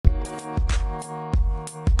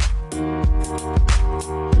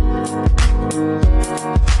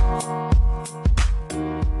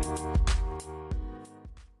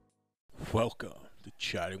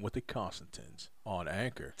Chatting with the Constantins on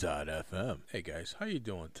Anchor.fm. Hey guys, how you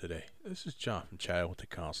doing today? This is John from Chatting with the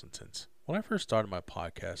Constantins. When I first started my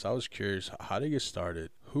podcast, I was curious how to get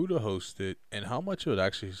started, who to host it, and how much it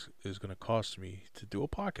actually is going to cost me to do a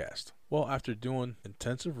podcast. Well, after doing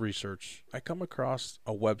intensive research, I come across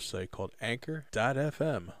a website called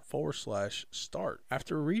Anchor.fm/start.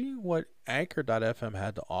 After reading what Anchor.fm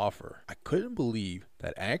had to offer, I couldn't believe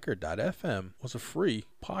that Anchor.fm was a free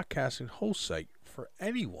podcasting host site for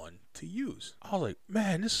anyone to use. I was like,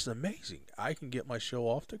 man, this is amazing. I can get my show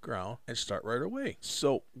off the ground and start right away.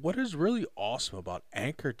 So what is really awesome about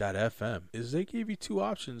Anchor.fm is they give you two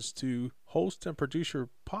options to host and produce your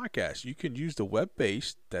podcast. You can use the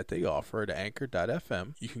web-based that they offer at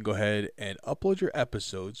Anchor.fm. You can go ahead and upload your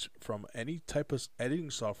episodes from any type of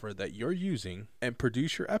editing software that you're using and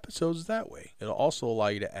produce your episodes that way. It'll also allow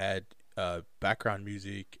you to add background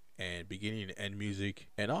music and beginning and end music,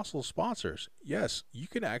 and also sponsors. Yes, you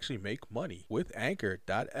can actually make money with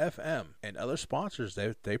Anchor.fm and other sponsors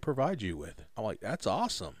that they provide you with. I'm like, that's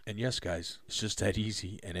awesome. And yes, guys, it's just that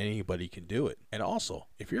easy and anybody can do it. And also,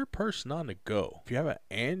 if you're a person on the go, if you have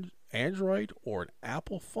an Android or an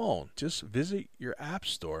Apple phone, just visit your app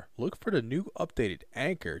store, look for the new updated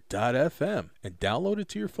Anchor.fm, and download it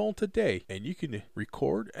to your phone today, and you can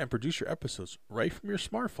record and produce your episodes right from your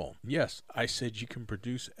smartphone. Yes, I said you can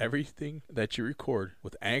produce everything that you record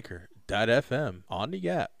with Anchor.fm on the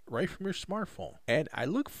app right from your smartphone. And I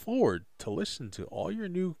look forward to listening to all your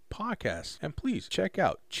new podcasts. And please check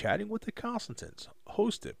out Chatting with the Constantins,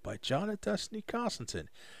 hosted by John and Destiny Constantin,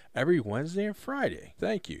 every Wednesday and Friday.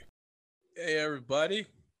 Thank you. Hey everybody,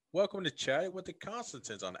 welcome to Chatting with the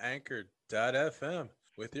Constantins on Anchor.fm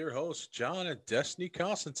with your hosts John and Destiny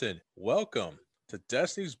Constantin. Welcome to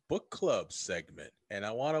Destiny's Book Club segment, and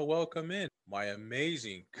I want to welcome in my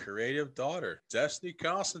amazing creative daughter, Destiny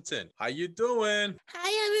Constantin. How you doing?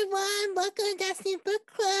 Hi everyone, welcome to Destiny Book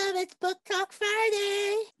Club. It's Book Talk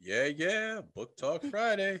Friday. Yeah, Book Talk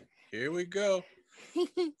Friday. Here we go.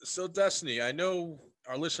 So Destiny, I know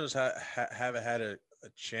our listeners haven't had a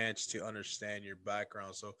chance to understand your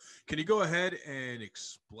background. So can you go ahead and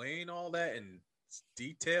explain all that in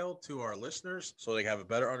detail to our listeners so they have a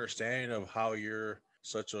better understanding of how you're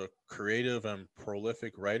such a creative and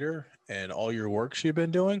prolific writer and all your works you've been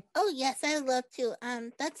doing? Oh yes, I'd love to.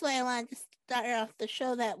 That's why I wanted to start off the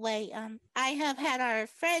show that way. I have had our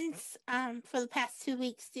friends for the past 2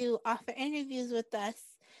 weeks do author interviews with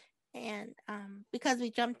us. And because we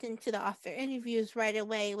jumped into the author interviews right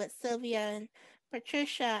away with Sylvia and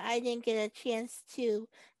Patricia, I didn't get a chance to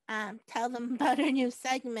tell them about our new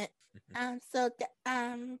segment. Dad's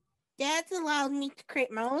allowed me to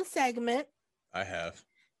create my own segment. I have.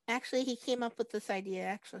 Actually, he came up with this idea,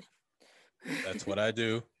 actually. That's what I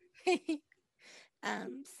do.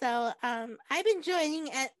 I've been joining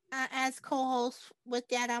as co-host with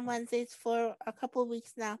Dad on Wednesdays for a couple of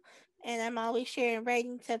weeks now, and I'm always sharing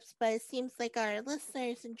writing tips, but it seems like our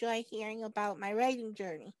listeners enjoy hearing about my writing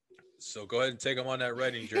journey. So go ahead and take them on that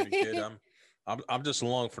writing journey, kid. I'm just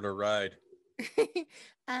along for the ride.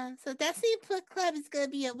 So Destiny Book Club is going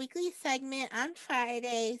to be a weekly segment on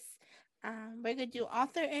Fridays. We're going to do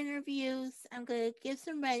author interviews. I'm going to give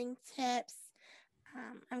some writing tips.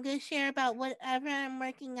 I'm going to share about whatever I'm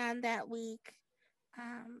working on that week.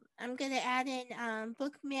 I'm going to add in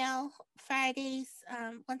book mail Fridays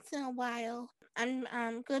once in a while. I'm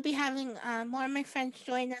going to be having more of my friends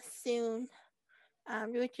join us soon.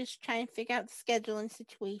 We were just trying to figure out the scheduling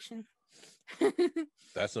situation.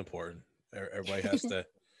 That's important. Everybody has to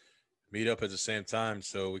meet up at the same time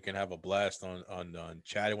so we can have a blast on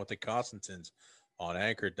Chatting with the Constantins on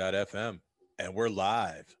Anchor.fm. And we're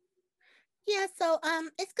live. Yeah, so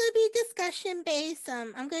it's going to be discussion based.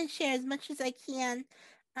 I'm going to share as much as I can.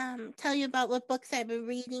 Tell you about what books I've been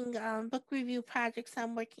reading, book review projects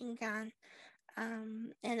I'm working on.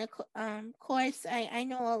 And of course, I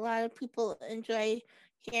know a lot of people enjoy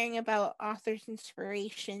hearing about authors'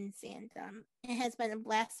 inspirations, and it has been a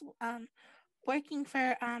blast working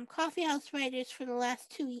for Coffee House Writers for the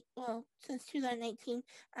last since 2019.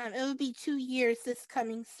 It will be 2 years this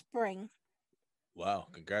coming spring. Wow,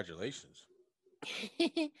 congratulations.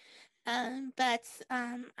 But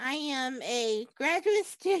I am a graduate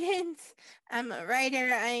student. I'm a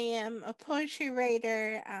writer. I am a poetry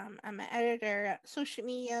writer. I'm an editor, social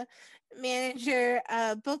media manager,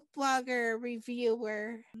 a book blogger,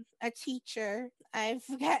 reviewer, a teacher. I've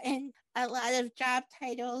gotten a lot of job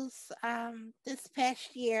titles this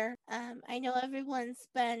past year. I know everyone's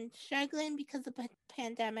been struggling because of the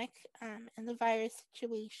pandemic and the virus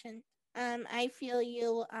situation. I feel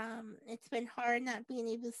you. It's been hard not being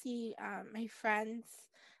able to see my friends.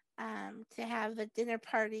 to have the dinner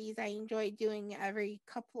parties. I enjoy doing every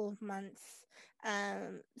couple of months.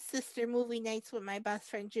 Sister movie nights with my best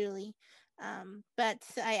friend Julie. But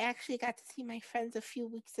I actually got to see my friends a few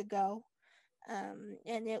weeks ago.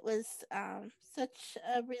 And it was such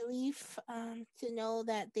a relief to know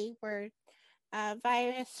that they were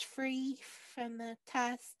virus free from the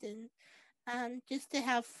test, and just to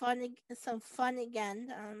have fun, some fun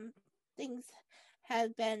again. Things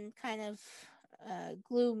have been kind of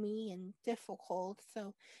gloomy and difficult,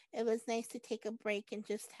 so it was nice to take a break and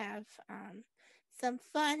just have some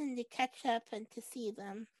fun and to catch up and to see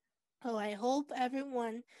them. Oh, I hope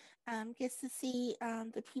everyone gets to see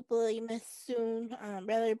the people they miss soon,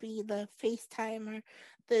 whether it be the FaceTime or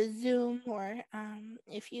the Zoom, or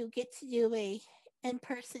if you get to do a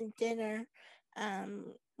in-person dinner.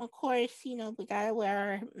 Of course, we gotta wear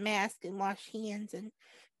our mask and wash hands and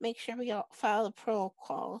make sure we all follow the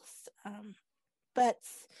protocols. But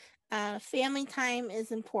family time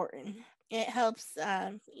is important. It helps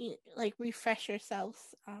like refresh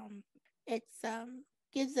yourselves. It's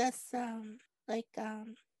gives us like I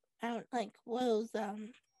don't like what those I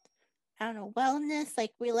don't know, wellness,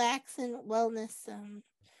 like relaxing wellness.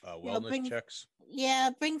 Wellness Brings, checks. yeah,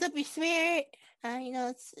 brings up your spirit.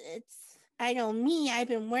 It's I know me. I've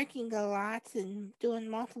been working a lot and doing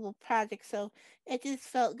multiple projects, so it just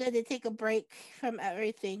felt good to take a break from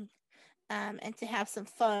everything. And to have some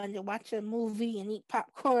fun, to watch a movie and eat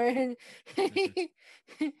popcorn.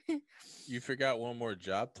 You forgot one more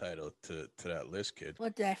job title to that list, kid.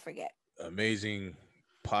 What did I forget? Amazing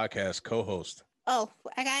podcast co-host. Oh,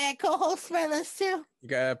 I got a co-host my list too. You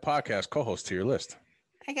got a podcast co-host to your list.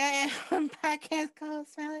 I got a podcast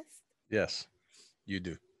co-host my list. Yes, you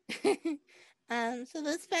do. So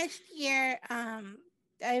this past year,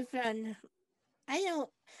 I've done. I don't.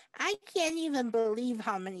 I can't even believe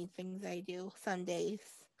how many things I do some days.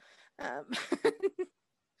 Um,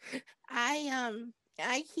 I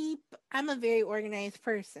keep. I'm a very organized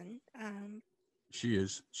person. She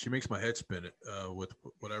is. She makes my head spin with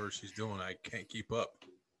whatever she's doing. I can't keep up.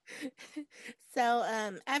 So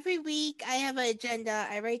every week I have an agenda.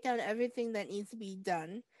 I write down everything that needs to be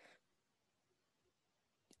done.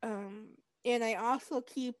 Um, and I also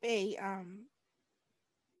keep a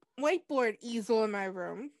whiteboard easel in my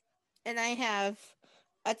room, and I have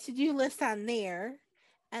a to-do list on there.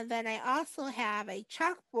 And then I also have a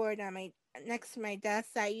chalkboard on my next to my desk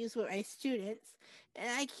that I use with my students. And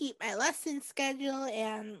I keep my lesson schedule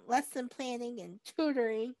and lesson planning and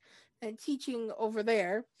tutoring and teaching over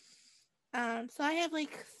there. So I have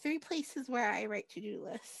like 3 places where I write to-do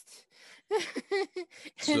lists and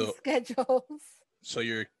So schedules. so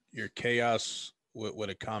your chaos with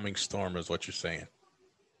a calming storm is what you're saying.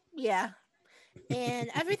 Yeah. And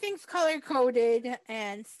everything's color coded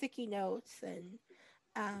and sticky notes and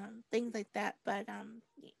things like that. But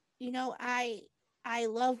I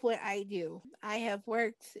love what I do. I have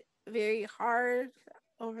worked very hard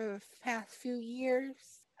over the past few years.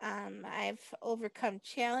 I've overcome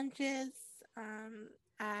challenges. Um,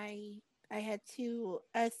 I I had to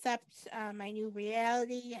accept my new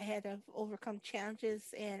reality. I had to overcome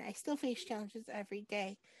challenges, and I still face challenges every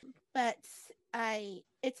day. But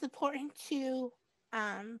it's important to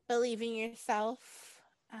believe in yourself,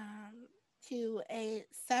 um, to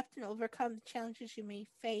accept and overcome the challenges you may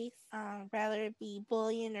face, rather it be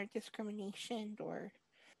bullying or discrimination or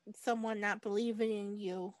someone not believing in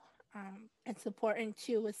you. It's important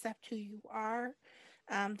to accept who you are,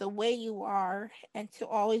 the way you are, and to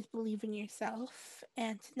always believe in yourself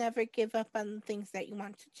and to never give up on the things that you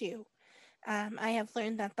want to do. I have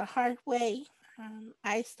learned that the hard way.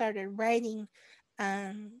 I started writing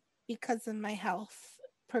because of my health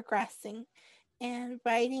progressing, and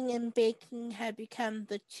writing and baking have become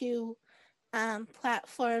the two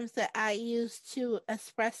platforms that I use to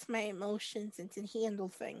express my emotions and to handle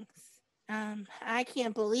things. I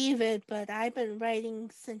can't believe it, but I've been writing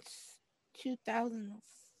since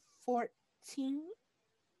 2014.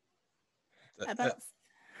 That, About,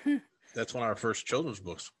 that that's when our first children's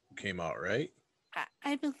books came out, right?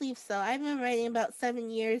 I believe so. I've been writing about 7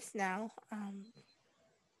 years now.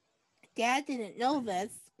 Dad didn't know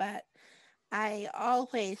this, but I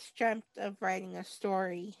always dreamt of writing a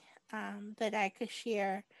story that I could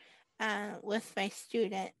share with my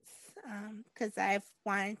students, because I've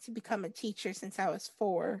wanted to become a teacher since I was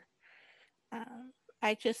 4. Um,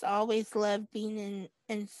 I just always loved being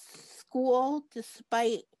in school,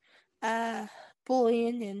 despite uh,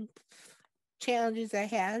 bullying and challenges I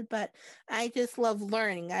had. But I just love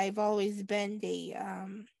learning. I've always been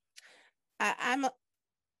I,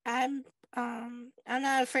 I'm I'm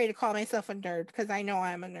not afraid to call myself a nerd because I know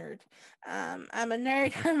I'm a nerd. I'm a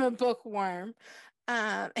nerd. I'm a bookworm.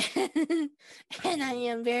 Um, and I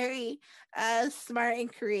am very smart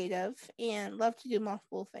and creative and love to do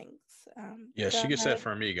multiple things. Yeah, So she I'm gets that not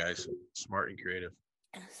from me, guys. Smart and creative.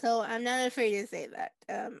 so I'm not afraid to say that.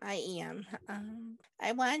 I am.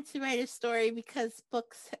 I wanted to write a story because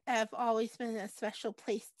books have always been a special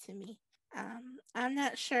place to me. I'm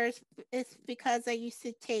not sure it's because I used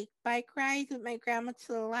to take bike rides with my grandma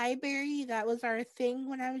to the library. That was our thing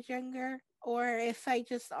when I was younger. Or if I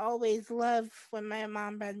just always loved when my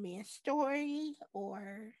mom read me a story, or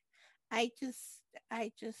I just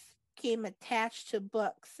I just became attached to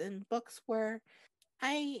books, and books were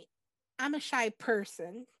I I'm a shy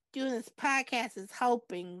person. Doing this podcast is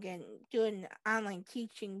helping and doing online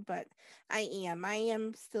teaching, but I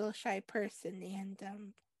am still a shy person, and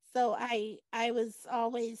so I was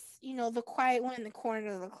always, the quiet one in the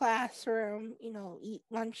corner of the classroom, eat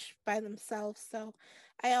lunch by themselves. So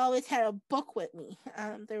I always had a book with me.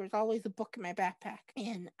 There was always a book in my backpack,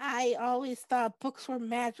 and I always thought books were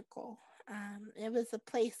magical. It was a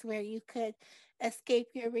place where you could escape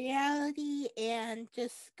your reality and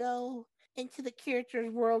just go into the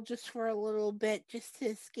character's world just for a little bit, just to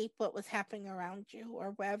escape what was happening around you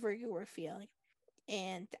or whatever you were feeling.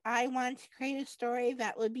 And I wanted to create a story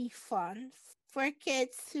that would be fun for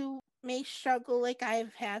kids who may struggle like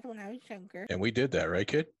I've had when I was younger. And we did that, right,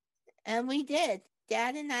 kid? And we did.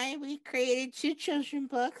 Dad and I, we created two children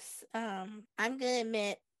books. I'm gonna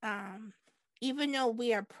admit, even though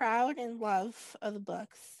we are proud and love of the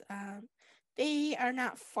books, they are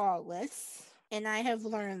not flawless, and I have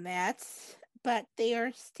learned that. But they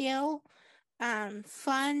are still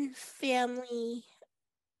fun family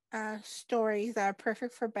stories that are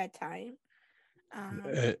perfect for bedtime. Um,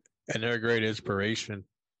 Uh, and they're a great inspiration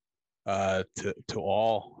to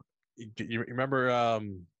all. You remember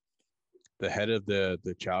the head of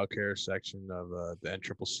the child care section of the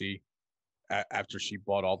NCCC after she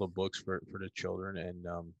bought all the books for the children, and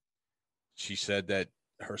she said that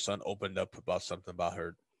her son opened up about something about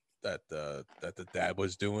her that the dad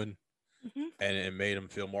was doing, mhm. and it made him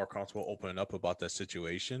feel more comfortable opening up about that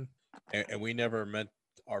situation. And we never meant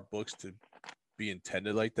our books to be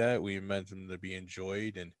intended like that. We meant them to be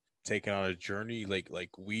enjoyed and taken on a journey like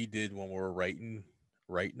we did when we were writing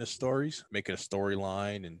the stories, making a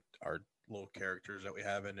storyline and our little characters that we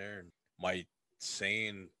have in there. And my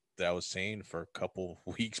saying that I was saying for a couple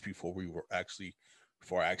of weeks before I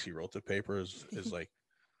actually wrote the paper is like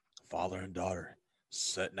father and daughter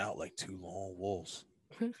setting out like two lone wolves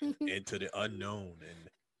into the unknown.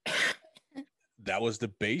 And that was the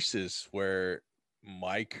basis where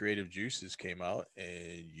my creative juices came out,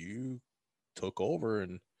 and you took over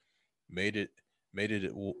and made it made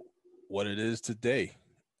it what it is today.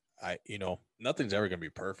 Nothing's ever going to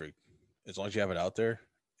be perfect. As long as you have it out there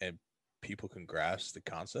and people can grasp the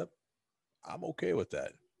concept, I'm okay with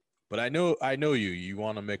that. But I know you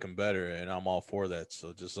want to make them better, and I'm all for that.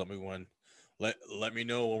 So just let me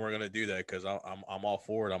know when we're gonna do that, because I'm all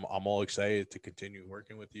for it. I'm all excited to continue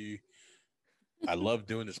working with you. I love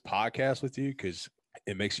doing this podcast with you because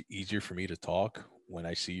it makes it easier for me to talk when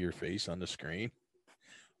I see your face on the screen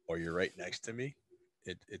or you're right next to me.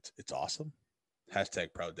 It's awesome.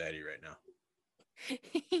 Hashtag proud daddy right now.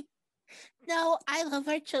 No, I love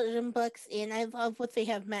our children books, and I love what they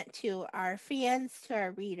have meant to our fans, to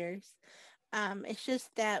our readers. It's just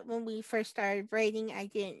that when we first started writing, I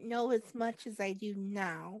didn't know as much as I do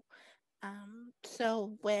now.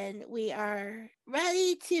 So when we are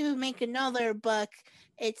ready to make another book,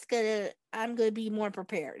 I'm gonna be more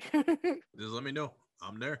prepared. Just let me know.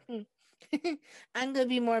 I'm there. I'm gonna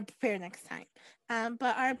be more prepared next time.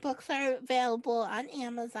 But our books are available on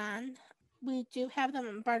Amazon. We do have them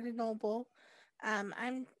on Barnes& Noble.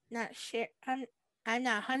 I'm not sure. I'm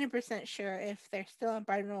not 100% sure if they're still on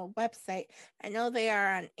Barnes& Noble website. I know they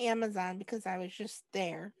are on Amazon because I was just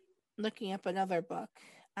there looking up another book.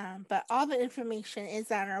 But all the information is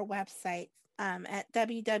on our website at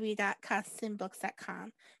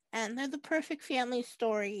www.constantinbooks.com. And they're the perfect family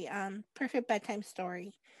story, perfect bedtime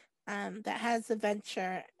story that has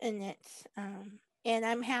adventure in it. And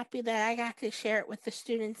I'm happy that I got to share it with the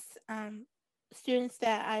students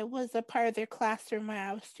that I was a part of their classroom when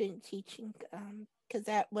I was student teaching, because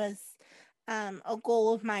that was a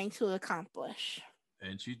goal of mine to accomplish.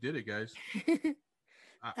 And she did it, guys.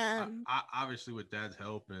 um, Obviously with dad's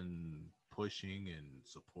help and pushing and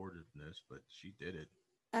supportiveness, but she did it.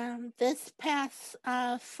 this past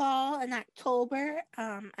fall in October,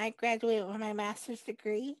 I graduated with my master's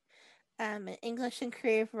degree in English and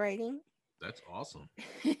creative writing. That's awesome.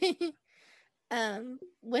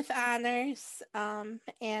 with honors. And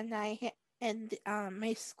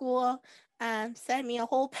my school sent me a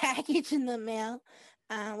whole package in the mail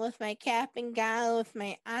with my cap and gown, with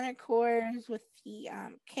my honor cords, with the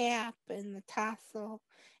cap and the tassel,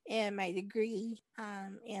 and my degree,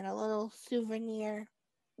 and a little souvenir.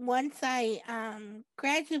 Once I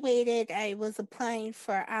graduated, I was applying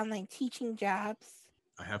for online teaching jobs.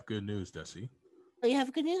 I have good news, Desi. Oh, you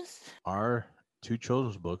have good news? Our two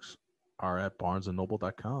children's books are at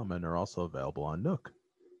barnesandnoble.com and they're also available on Nook.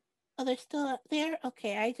 Oh, they're still up there?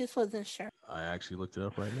 Okay, I just wasn't sure. I actually looked it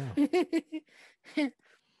up right now. um,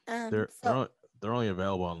 They're they're so on- they're only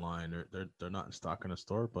available online. They're not in stock in the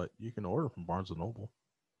store, but you can order from Barnes and Noble.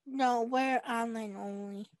 no, we're online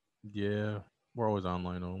only. Yeah, we're always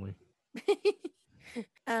online only.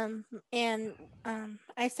 um, and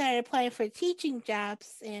I started applying for teaching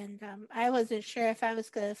jobs, and I wasn't sure if I was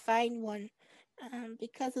gonna find one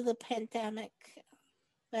because of the pandemic.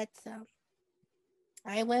 But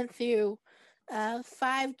I went through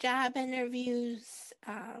 5 job interviews,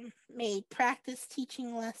 made practice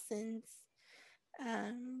teaching lessons,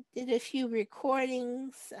 did a few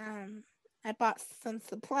recordings. I bought some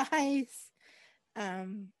supplies,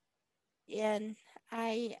 um, and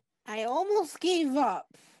I I almost gave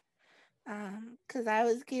up because I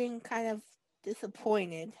was getting kind of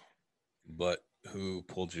disappointed. But who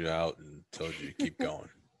pulled you out and told you to keep going?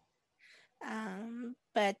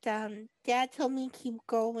 But Dad told me keep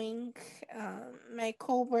going. My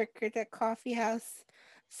coworker at the coffee house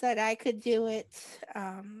said I could do it,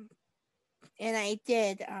 and I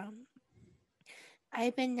did.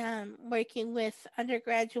 I've been working with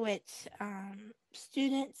undergraduate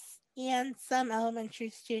students and some elementary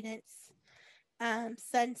students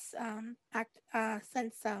since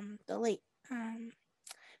the late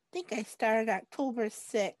I think I started October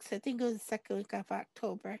 6th. I think it was the second week of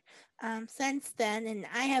October. Since then, and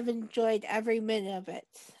I have enjoyed every minute of it.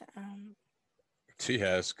 She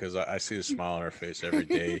has, because I see a smile on her face every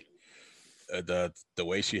day. The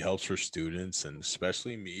way she helps her students, and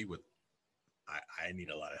especially me with I need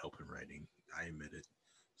a lot of help in writing. I admit it.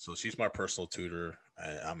 So she's my personal tutor,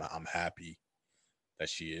 and I'm happy that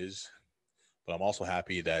she is, but I'm also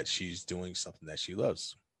happy that she's doing something that she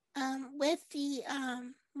loves.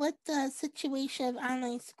 With the situation of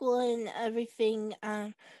online school and everything,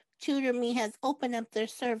 Tutor Me has opened up their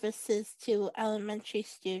services to elementary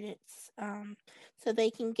students, so they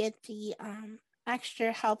can get the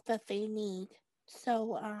extra help that they need.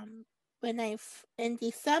 So in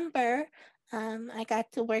December, I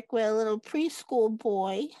got to work with a little preschool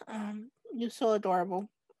boy. You're so adorable.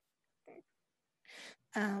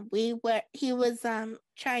 He was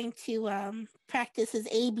trying to practice his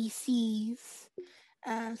ABCs.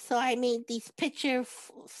 So I made these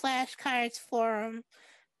flashcards for him.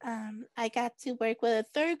 I got to work with a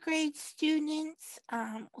third grade student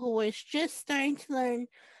who was just starting to learn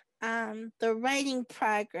the writing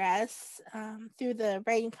progress through the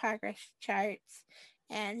writing progress charts.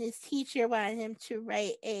 And his teacher wanted him to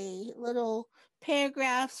write a little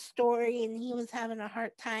paragraph story, and he was having a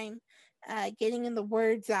hard time getting the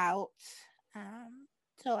words out.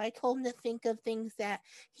 So I told him to think of things that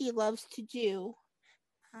he loves to do.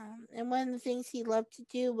 And one of the things he loved to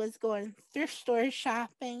do was going thrift store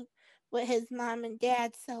shopping with his mom and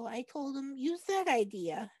dad. So I told him, use that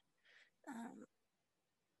idea. Um,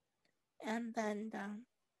 and then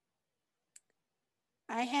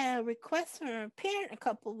I had a request from a parent a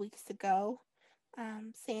couple weeks ago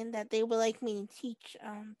saying that they would like me to teach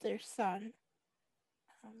their son.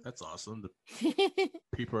 That's awesome.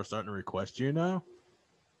 People are starting to request you now.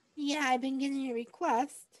 Yeah, I've been getting a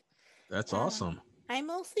request. That's Um, awesome. I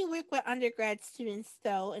mostly work with undergrad students,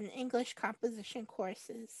 though, in English composition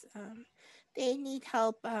courses. They need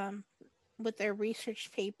help with their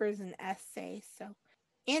research papers and essays,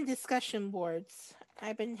 and discussion boards.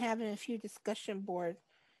 I've been having a few discussion board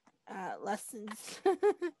lessons.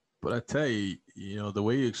 But I tell you, the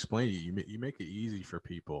way you explain it, you make it easy for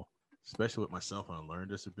people, especially with myself on a learning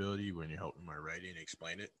disability. When you're helping my writing and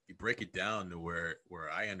explain it, you break it down to where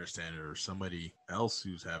I understand it, or somebody else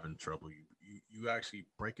who's having trouble. You actually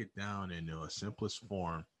break it down into a simplest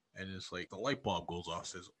form, and it's like the light bulb goes off.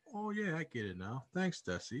 Says, "Oh yeah, I get it now. Thanks,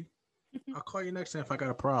 Desi. I'll call you next time if I got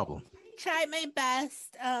a problem." Try my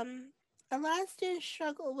best. A lot of students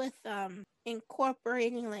struggle with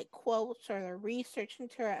incorporating like quotes or the research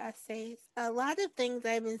into their essays. A lot of things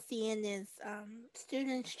I've been seeing is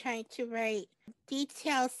students trying to write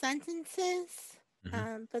detailed sentences,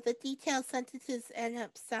 Mm-hmm. but the detailed sentences end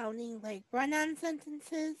up sounding like run-on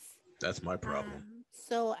sentences. That's my problem.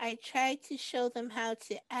 So I try to show them how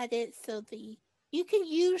to edit so the You can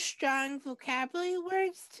use strong vocabulary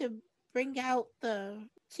words to bring out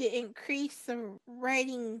to increase the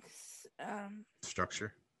writing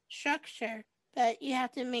Structure. structure, but you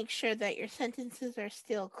have to make sure that your sentences are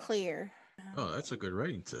still clear, Oh, that's a good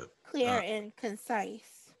writing tip. clear and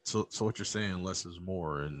concise. So what you're saying, less is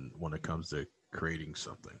more, and when it comes to creating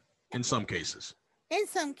something, in some cases. In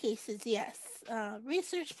some cases, yes.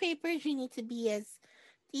 Research papers, you need to be as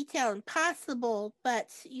detailed as possible, but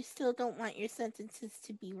you still don't want your sentences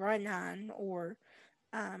to be run on or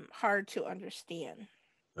hard to understand.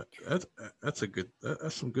 That's that's a good.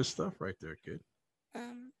 That's some good stuff right there, kid.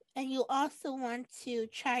 And you also want to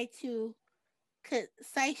try to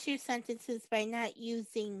concise your sentences by not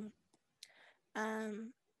using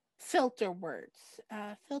um, filter words.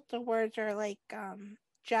 Filter words are like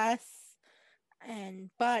just and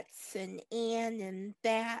buts and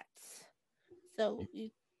that. So You,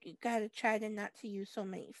 you gotta try to not to use so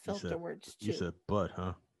many you filter said words you too. said but,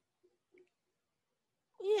 huh?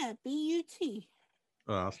 Yeah, BUT.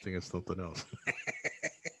 Oh, I was thinking something else.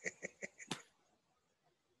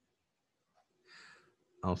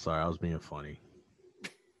 I'm sorry, I was being funny.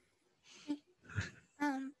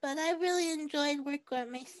 But I really enjoyed working with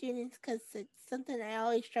my students because it's something I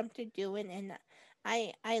always dreamt of doing, and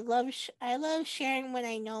I love sharing what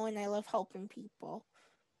I know, and I love helping people.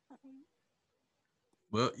 Um,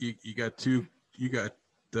 Well, you got two. You got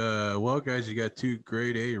well, guys. You got two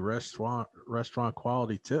grade A restaurant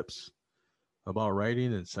quality tips about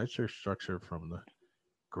writing and sentence structure from the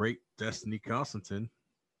great Destiny Constantine,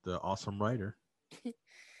 the awesome writer.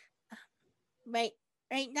 right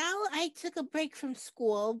right now, I took a break from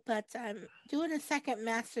school, but I'm doing a second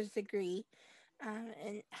master's degree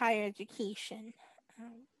in higher education.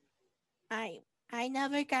 Um, I I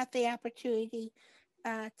never got the opportunity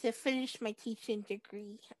to finish my teaching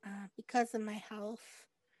degree because of my health.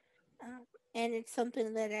 Um, and it's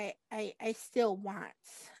something that I still want.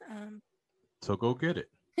 Um, So go get it.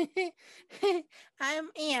 I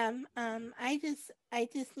am. I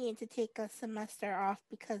just need to take a semester off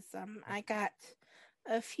because I got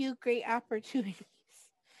a few great opportunities.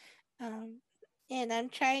 Um, and I'm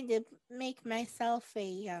trying to make myself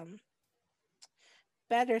a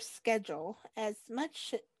better schedule. As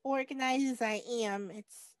much organized as I am,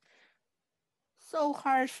 it's so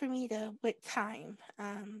hard for me to with time.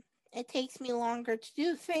 It takes me longer to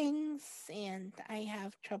do things, and I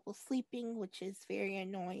have trouble sleeping, which is very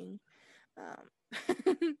annoying.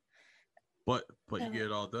 Um, But you get so,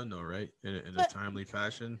 it all done though, right? In a but timely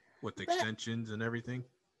fashion with but extensions and everything.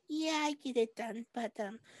 yeah, I get it done. But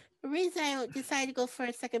the reason I decided to go for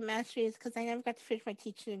a second mastery is because I never got to finish my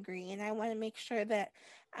teaching degree, and I want to make sure that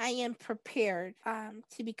I am prepared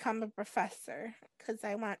to become a professor because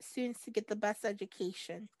I want students to get the best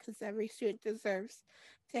education because every student deserves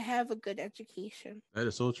to have a good education. That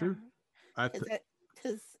is so true. I, Because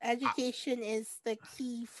th- I education is the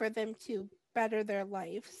key for them to better their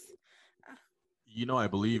lives. Uh, you know I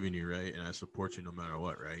believe in you, right? And I support you no matter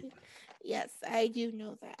what, right? yes, I do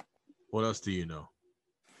know that. What else do you know?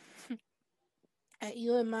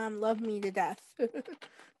 You and mom love me to death.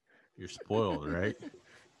 You're spoiled, right?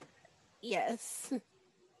 Yes,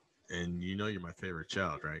 And you know you're my favorite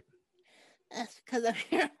child, right? that's because I'm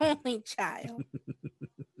your only child.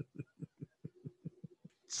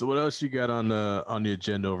 So what else you got on the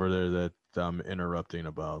agenda over there that I'm interrupting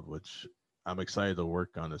about? Which I'm excited to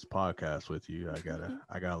work on this podcast with you. I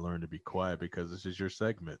gotta learn to be quiet because this is your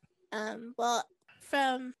segment. Well,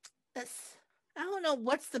 from this, I don't know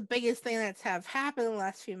what's the biggest thing that's have happened in the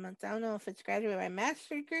last few months. I don't know if it's graduating my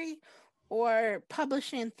master's degree or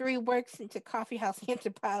publishing 3 works into Coffee House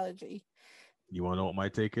Anthropology. You want to know what my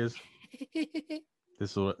take is?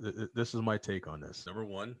 This is my take on this. Number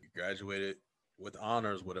one, you graduated with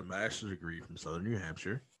honors with a master's degree from Southern New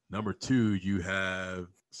Hampshire. Number two, you have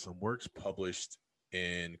some works published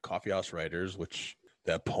in Coffee House Writers, which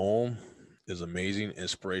that poem is amazing,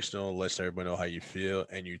 inspirational, lets everybody know how you feel.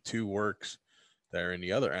 And your 2 works that are in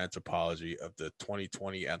the other anthropology of the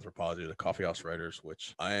 2020 anthropology of the Coffee House Writers,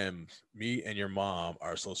 which me and your mom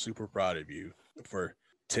are so super proud of you for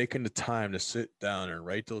taking the time to sit down and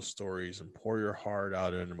write those stories and pour your heart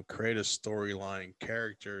out in them, create a storyline,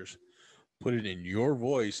 characters, put it in your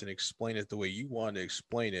voice and explain it the way you want to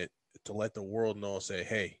explain it to let the world know, say,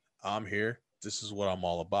 hey, I'm here. This is what I'm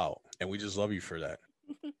all about. And we just love you for that.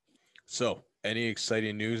 So, any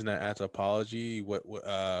exciting news in that anthropology? What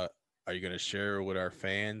are you going to share with our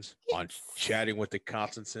fans on Yes. Chatting with the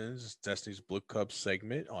Constantins, Destiny's Blue Cup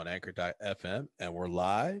segment on Anchor.fm? And we're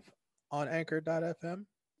live on Anchor.fm.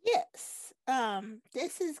 Yes.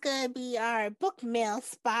 This is gonna be our book mail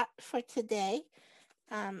spot for today.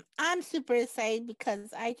 I'm super excited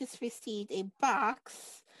because I just received a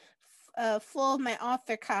box full of my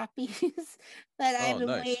author copies that I've Oh, been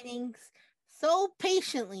nice. waiting so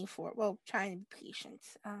patiently for. Well, trying to be patient.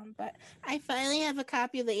 But I finally have a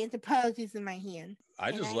copy of the anthropologies in my hand. I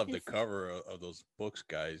And just I love the just, cover of those books,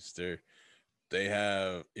 guys. They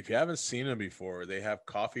have, if you haven't seen them before, they have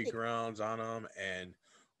coffee grounds on them, and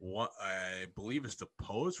one, I believe it's the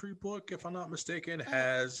poetry book, if I'm not mistaken, uh,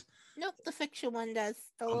 has. nope, the fiction one does.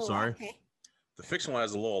 The I'm little sorry. latte. The fiction one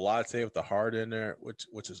has a little latte with the heart in there,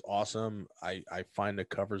 which is awesome. I find the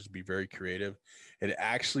covers to be very creative. It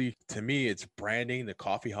actually, to me, it's branding the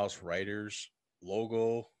Coffee House Writers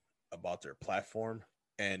logo about their platform,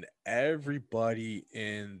 and everybody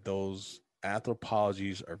in those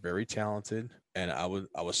anthropologies are very talented. And I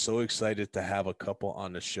was so excited to have a couple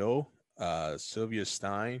on the show. Sylvia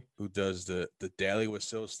Stein, who does the Daily with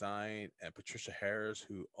Syl Stein, and Patricia Harris,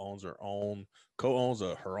 who owns her own co-owns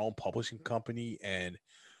her own publishing company, and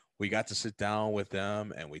we got to sit down with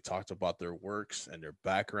them and we talked about their works and their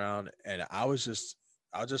background, and I was just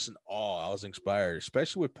in awe. I was inspired,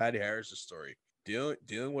 especially with Patty Harris's story,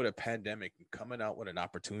 dealing with a pandemic and coming out with an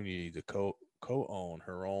opportunity to co-own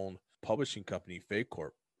her own publishing company, Fake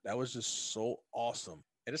Corp. That was just so awesome,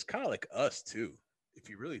 and it's kind of like us too. If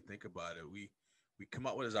you really think about it, we come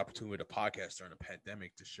out with this opportunity with a podcast during a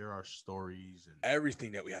pandemic to share our stories and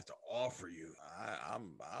everything that we have to offer you.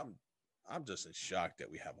 I'm just in shock that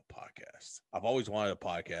we have a podcast. I've always wanted a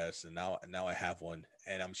podcast, and now I have one,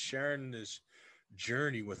 and I'm sharing this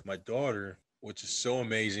journey with my daughter, which is so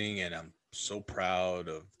amazing, and I'm so proud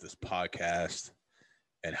of this podcast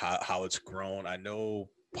and how it's grown. I know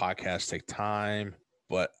podcasts take time,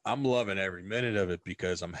 but I'm loving every minute of it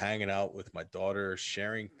because I'm hanging out with my daughter,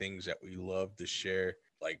 sharing things that we love to share,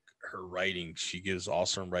 like her writing. She gives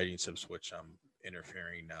awesome writing tips, which I'm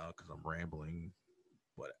interfering now because I'm rambling.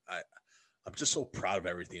 But I'm just so proud of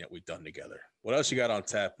everything that we've done together. What else you got on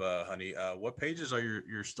tap, honey? What pages are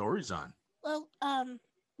your stories on? Well,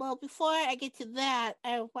 before I get to that,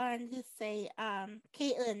 I wanted to say,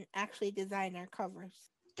 Caitlin actually designed our covers.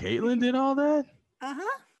 Caitlin did all that?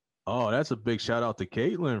 Uh-huh. Oh, that's a big shout out to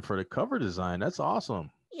Caitlin for the cover design. That's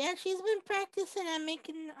awesome. Yeah, she's been practicing on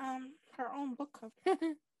making her own book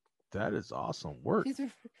cover. That is awesome work.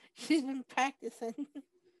 She's been practicing.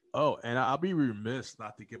 Oh, and I'll be remiss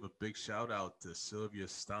not to give a big shout out to Sylvia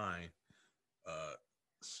Stein, uh,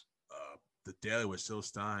 the Daily with Syl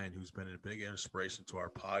Stein, who's been a big inspiration to our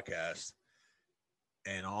podcast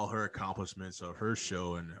and all her accomplishments of her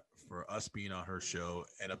show and for us being on her show.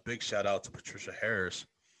 And a big shout out to Patricia Harris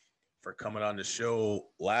for coming on the show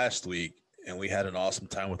last week. And we had an awesome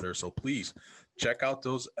time with her. So please check out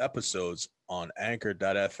those episodes on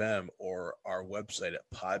anchor.fm or our website at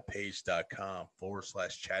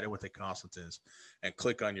podpage.com/chatting with the Constantins and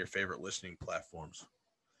click on your favorite listening platforms.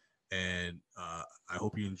 And I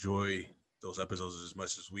hope you enjoy those episodes as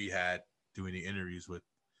much as we had doing the interviews with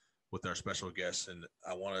our special guests. And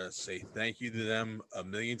I want to say thank you to them a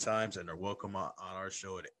million times, and they're welcome on our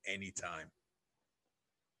show at any time.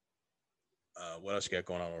 What else you got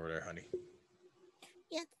going on over there, honey?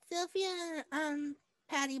 Yeah, Sylvia and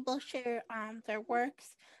Patty both share their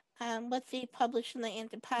works, what they publish in the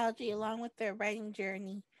anthropology along with their writing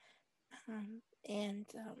journey. And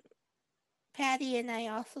Patty and I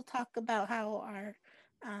also talk about how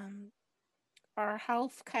um, our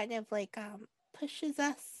health kind of like pushes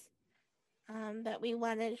us, that we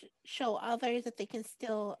want to show others that they can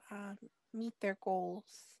still meet their goals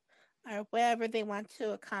or whatever they want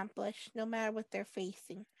to accomplish, no matter what they're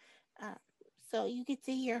facing. Uh, so you get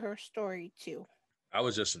to hear her story too. I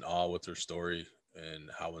was just in awe with her story and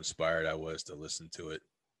how inspired I was to listen to it.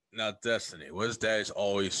 Now, Destiny, what has Dad's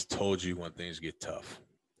always told you when things get tough?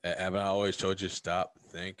 Haven't I always told you stop,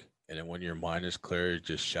 think, and then when your mind is clear,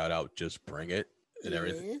 just shout out, just bring it, and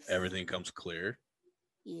Yes. everything comes clear,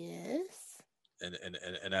 Yes. and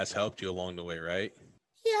that's helped you along the way, right?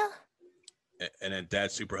 Yeah. And then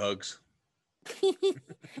Dad super hugs.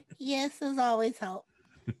 Yes, as always help.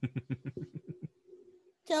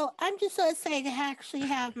 So I'm just so excited to actually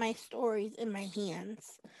have my stories in my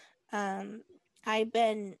hands. I've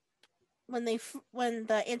been when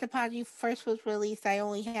the anthropology first was released, I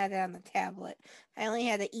only had it on the tablet. I only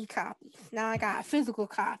had an e-copy. Now I got a physical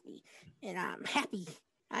copy, and I'm happy.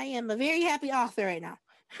 I am a very happy author right now.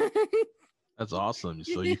 That's awesome.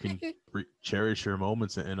 So you can cherish your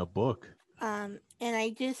moments in a book. And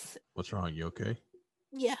I just What's wrong? You okay?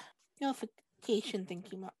 yeah, notification thing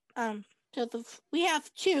came up. So we have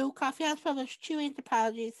two Coffee House published two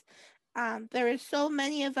anthropologies. There are so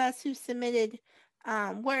many of us who submitted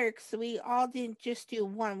works, we all didn't just do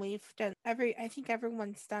one. We've done I think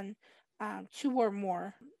everyone's done two or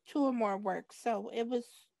more works. So it was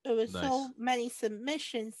Nice. so many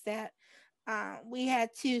submissions that we had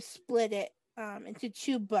to split it into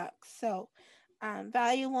two books. So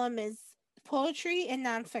volume one is poetry and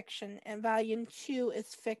nonfiction, and volume two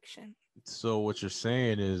is fiction. So what you're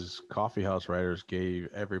saying is coffee house writers gave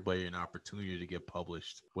everybody an opportunity to get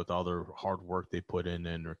published with all their hard work they put in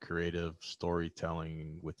and their creative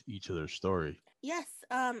storytelling with each of their story. Yes,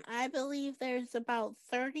 I believe there's about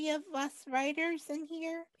 30 of us writers in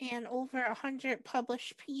here and over 100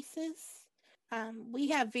 published pieces. We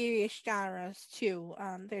have various genres too.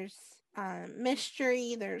 There's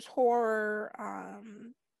mystery, there's horror,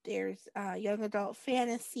 there's young adult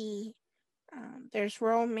fantasy, there's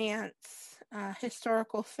romance,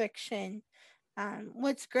 historical fiction.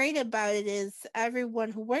 What's great about it is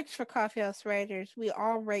everyone who works for Coffee House Writers, we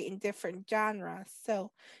all write in different genres.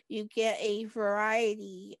 So you get a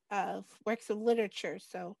variety of works of literature.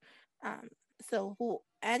 So, um,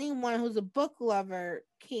 anyone who's a book lover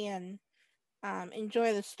can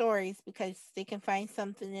enjoy the stories because they can find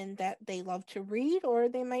something in that they love to read, or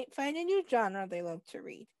they might find a new genre they love to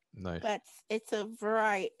read. Nice. But it's a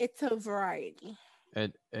variety. It's a variety.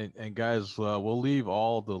 And guys, we'll leave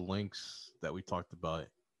all the links that we talked about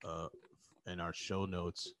uh, in our show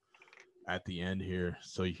notes at the end here,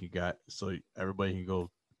 so so everybody can go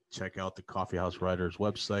check out the Coffee House Writers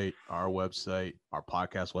website, our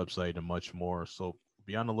podcast website, and much more. So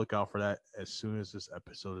be on the lookout for that as soon as this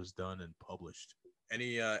episode is done and published.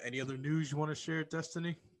 Any other news you want to share,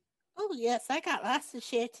 Destiny? Oh yes, I got lots to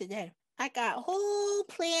share today. I got a whole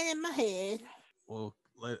plan in my head. Well,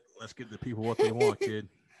 let's get the people what they want, kid.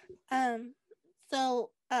 I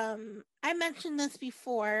mentioned this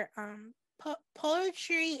before.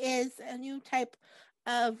 Poetry is a new type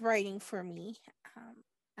of writing for me.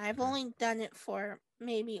 I've only done it for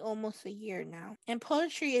maybe almost a year now, and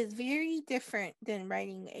poetry is very different than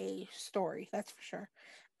writing a story. That's for sure.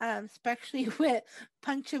 Especially with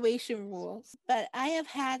punctuation rules. But I have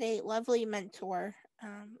had a lovely mentor.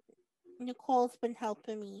 Nicole's been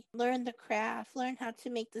helping me learn the craft, learn how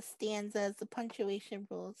to make the stanzas, the punctuation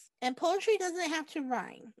rules. And poetry doesn't have to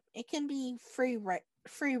rhyme. It can be free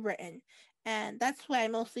written. And that's what I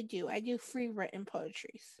mostly do. I do free written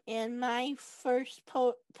poetries. And my first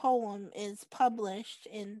poem is published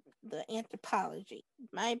in the anthology.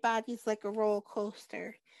 My Body's Like a Roller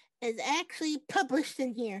Coaster is actually published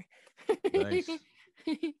in here. Nice.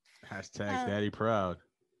 Hashtag Daddy Proud.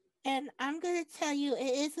 And I'm going to tell you, it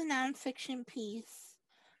is a nonfiction piece.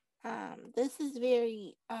 This is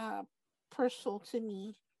very personal to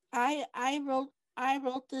me. I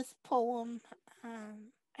wrote this poem.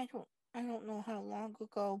 I don't know how long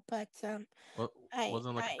ago, but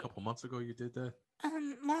wasn't like a couple months ago you did that?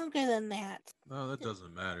 Longer than that. No, that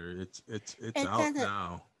doesn't matter. It's It out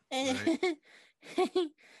now. Right?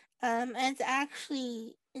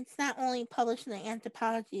 It's not only published in the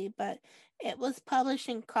anthology, but it was published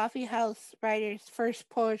in Coffee House Writers' first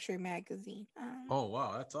poetry magazine. Oh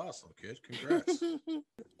wow, that's awesome, kid! Congrats.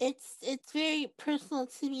 It's very personal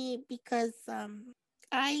to me because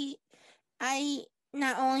I I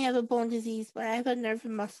not only have a bone disease, but I have a nerve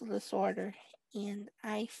and muscle disorder, and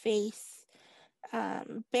I face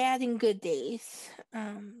bad and good days.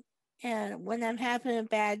 And when I'm having a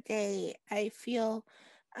bad day, I feel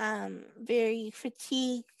very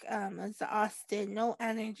fatigued, exhausted, no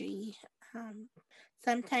energy.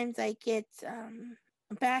 Sometimes I get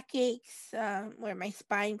backaches where my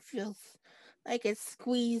spine feels like it's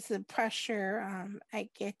squeezed and pressure. I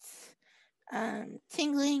get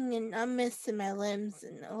tingling and numbness in my limbs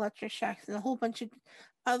and electric shocks and a whole bunch of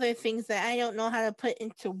other things that I don't know how to put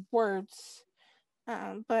into words.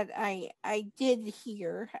 But I did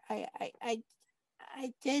hear. I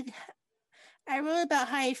did. I wrote about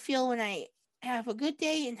how I feel when I have a good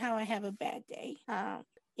day and how I have a bad day.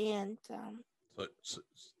 And So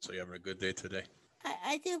you're having a good day today?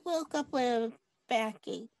 I did woke up with a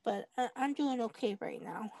backache, but I'm doing okay right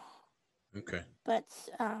now. Okay. But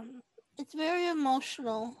it's very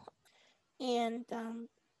emotional, and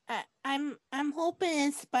I'm hoping it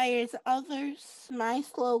inspires others. My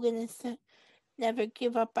slogan is to never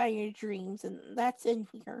give up on your dreams, and that's in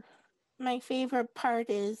here. My favorite part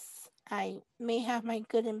is I may have my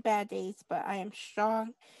good and bad days, but I am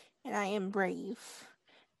strong and I am brave.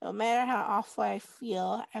 No matter how awful I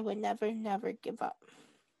feel, I would never, never give up.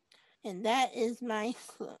 And that's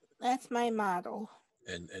my motto.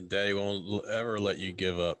 And Daddy won't ever let you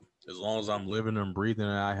give up. As long as I'm living and breathing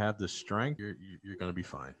and I have the strength, you're gonna be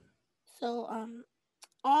fine. So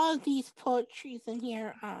all of these poetries in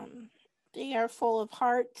here, They are full of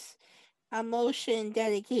heart, emotion, and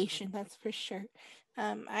dedication. That's for sure.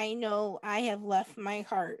 I know I have left my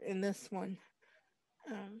heart in this one.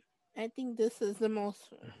 Um, I think this is the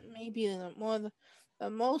most, maybe the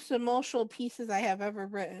most emotional pieces I have ever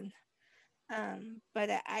written. But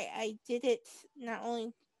I did it not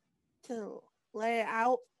only to let it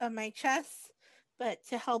out of my chest, but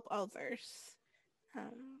to help others.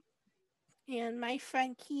 Um, and my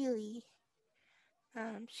friend Keely,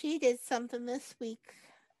 she did something this week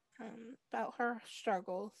about her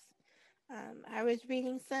struggles. I was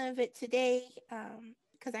reading some of it today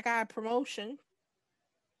because I got a promotion.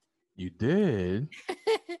 You did?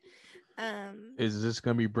 um, Is this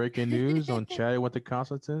going to be breaking news on Chatting with the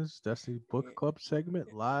Constantins? That's the book club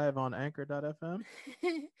segment live on anchor.fm.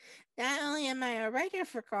 Not only am I a writer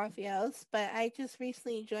for Coffee House, but I just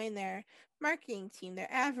recently joined their marketing team, their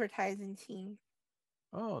advertising team.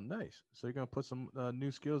 Oh, nice. So you're going to put some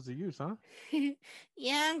new skills to use, huh?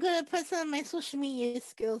 Yeah, I'm gonna put some of my social media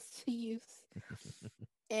skills to use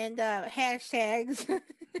and hashtags.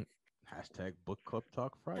 Hashtag book club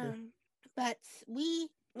talk Friday. But we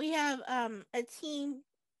have a team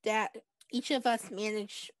that each of us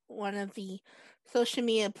manage one of the social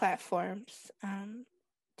media platforms.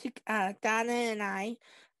 Donna and I,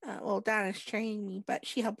 well, Donna's training me, but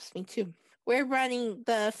she helps me too. We're running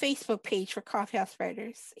the Facebook page for Coffee House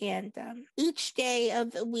Writers, and each day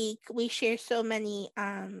of the week we share so many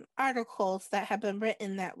articles that have been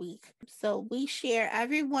written that week. So we share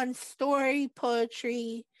everyone's story,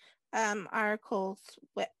 poetry, articles,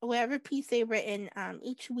 whatever piece they've written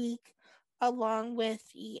each week, along with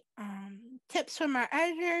the tips from our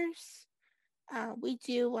editors. We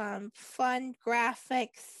do fun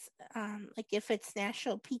graphics, like if it's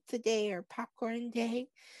National Pizza Day or Popcorn Day,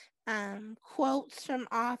 quotes from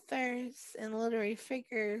authors and literary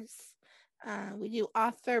figures. We do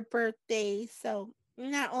author birthdays, so we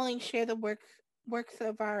not only share the works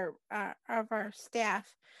of our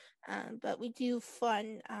staff, but we do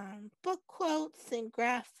fun book quotes and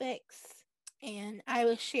graphics. And I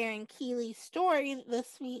was sharing Keely's story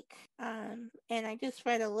this week, and I just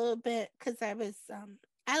read a little bit because I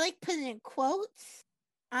like putting in quotes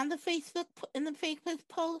on the Facebook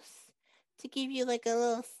posts to give you like a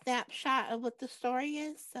little snapshot of what the story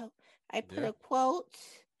is. So I put a quote,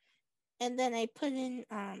 and then I put in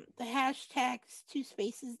the hashtags 2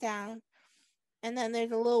 spaces down, and then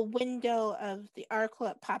there's a little window of the article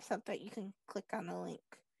that pops up that you can click on the link.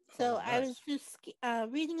 So nice. I was just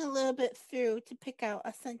reading a little bit through to pick out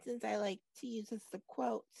a sentence I like to use as the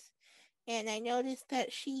quotes, and I noticed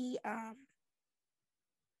that she's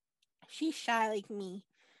shy like me,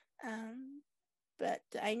 but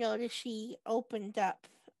I noticed she opened up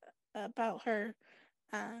about her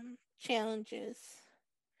challenges,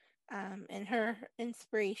 and her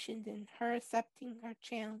inspirations and her accepting her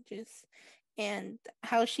challenges, and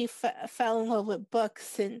how she fell in love with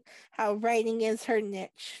books and how writing is her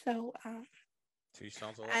niche. So She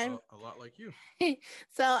sounds a lot like you.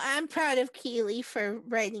 so I'm proud of Keely for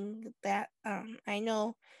writing that. I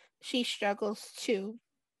know she struggles too.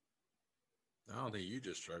 I don't think you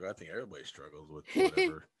just struggle. I think everybody struggles with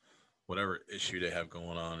whatever issue they have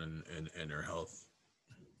going on in their health.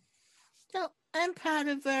 So I'm proud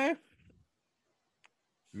of her.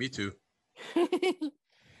 Me too.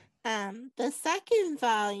 The second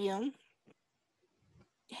volume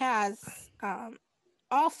has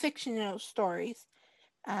all fictional stories.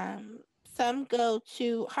 Um, some go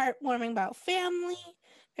to heartwarming about family.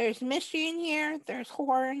 There's mystery in here. There's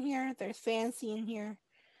horror in here. There's fantasy in here.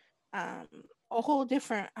 Um, a whole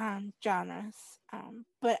different genres.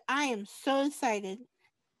 But I am so excited.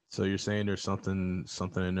 So you're saying there's something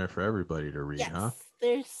in there for everybody to read, Yes, huh?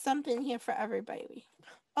 there's something here for everybody.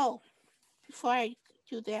 Oh, before I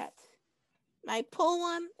do that, my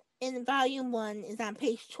poem in volume 1 is on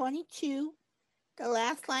page 22. The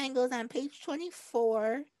last line goes on page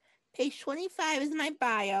 24. Page 25 is my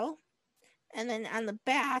bio. And then on the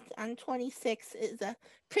back, on 26, is a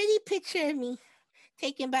pretty picture of me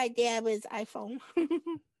taken by Dad with his iPhone.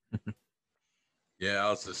 Yeah, I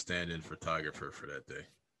was a stand-in photographer for that day.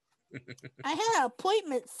 I had an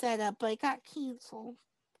appointment set up, but it got canceled.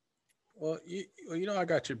 Well, you know I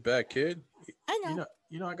got your back, kid. I know.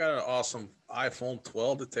 You know I got an awesome iPhone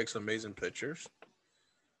 12 that takes amazing pictures.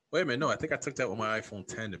 Wait a minute, no, I think I took that with my iPhone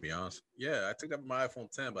 10 to be honest. Yeah, I took that with my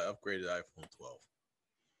iPhone 10, but I upgraded to iPhone 12.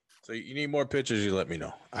 So you need more pictures, you let me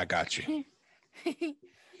know. I got you.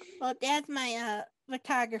 Well, Dad's my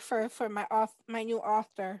photographer for my new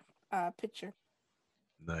author picture.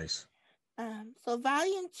 Nice. So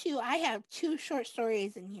volume 2, I have 2 short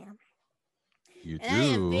stories in here. You And do. I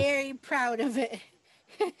am very proud of it.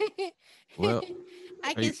 Well,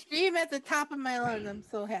 I are you, can scream at the top of my lungs. I'm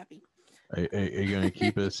so happy. are you going to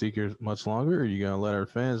keep it a secret much longer? Or are you going to let our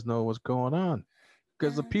fans know what's going on?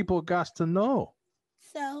 Because the Um, people got to know.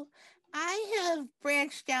 so I have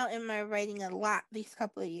branched out in my writing a lot these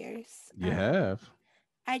couple of years. You have?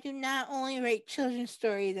 I do not only write children's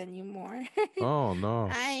stories anymore. Oh, no.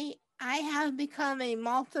 I have become a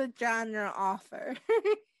multi-genre author.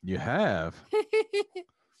 You have?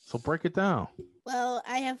 So break it down. Well,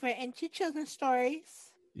 I have written two children's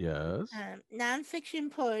stories, Yes.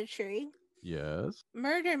 nonfiction poetry, Yes.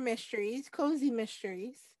 murder mysteries, cozy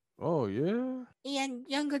mysteries, Oh, yeah. and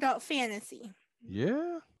young adult fantasy.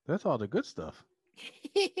 Yeah. That's all the good stuff.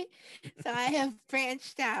 So I have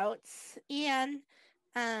branched out, and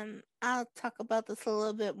I'll talk about this a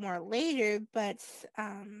little bit more later, but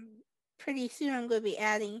pretty soon I'm going to be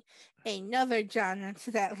adding another genre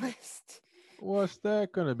to that list. What's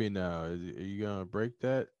that going to be now? Are you going to break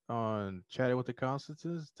that on Chatting with the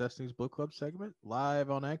Constances, Destiny's Book Club segment,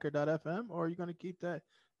 live on Anchor.fm, or are you going to keep that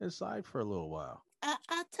inside for a little while?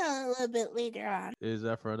 I'll tell a little bit later on. Is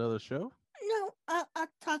that for another show? No, I'll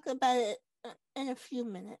talk about it in a few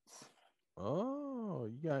minutes. Oh,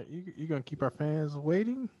 you gonna keep our fans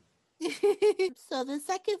waiting? So the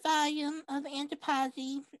second volume of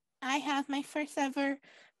Anthropology, I have my first ever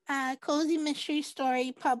cozy mystery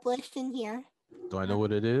story published in here. Do I know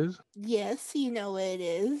what it is? Yes, you know what it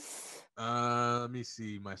is. Let me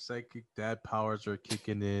see. My psychic dad powers are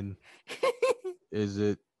kicking in. Is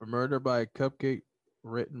it Murder by a Cupcake,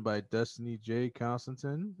 written by Destiny J.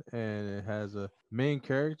 Constantine, and it has a main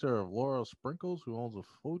character of Laurel Sprinkles, who owns a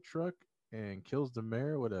food truck and kills the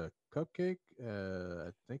mayor with a cupcake. I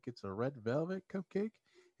think it's a red velvet cupcake,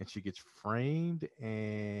 and she gets framed,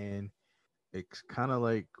 and it's kind of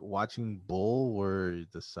like watching Bull, where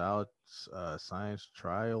the South science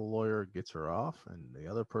trial lawyer gets her off, and the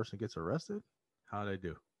other person gets arrested. How'd I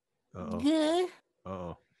do? Uh-oh. Good.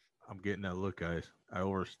 Uh-oh. I'm getting that look, guys. I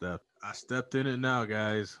overstepped. I stepped in it now,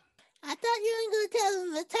 guys. I thought you were going to tell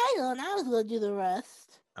them the title and I was going to do the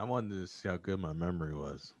rest. I wanted to see how good my memory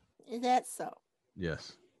was. Is that so?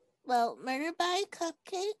 Yes. Well, Murder by a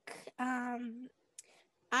Cupcake.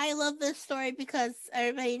 I love this story because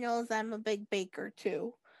everybody knows I'm a big baker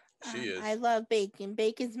too. She is. I love baking.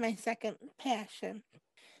 Bacon's my second passion.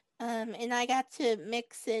 And I got to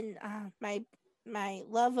mix in my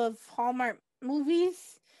love of Hallmark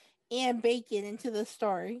movies and bacon into the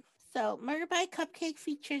story. So, Murder by Cupcake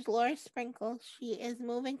features Laura Sprinkle. She is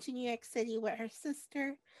moving to New York City with her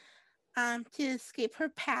sister to escape her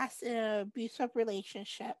past in an abusive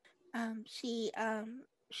relationship. She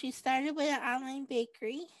started with an online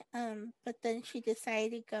bakery, but then she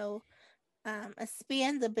decided to go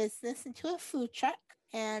expand the business into a food truck.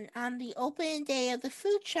 And on the opening day of the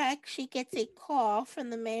food truck, she gets a call from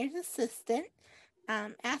the mayor's assistant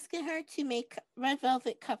asking her to make red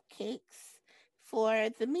velvet cupcakes for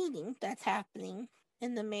the meeting that's happening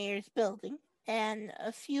in the mayor's building. And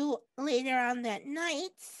a few later on that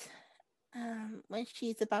night, when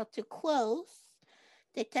she's about to close,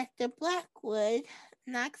 Detective Blackwood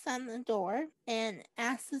knocks on the door and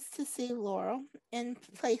asks us to see Laurel and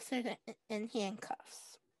place her in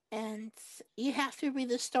handcuffs. And you have to read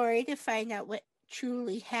the story to find out what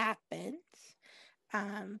truly happened.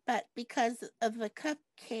 But because of the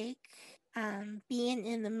cupcake being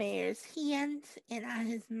in the mayor's hand and on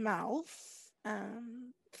his mouth,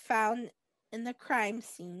 found in the crime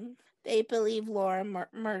scene, they believe Laura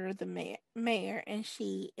murdered the mayor and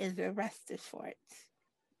she is arrested for it.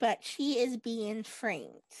 But she is being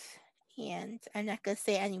framed. And I'm not going to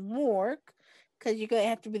say any more because you're going to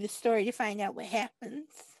have to read the story to find out what happens.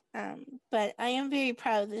 But I am very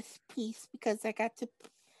proud of this piece because I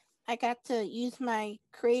got to use my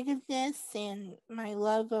creativeness and my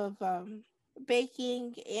love of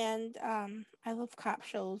baking, and I love cop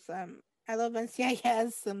shows. I love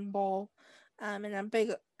NCIS and Bull, and I'm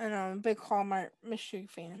a big Hallmark mystery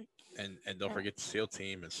fan. And don't forget the SEAL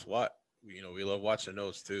team and SWAT. We love watching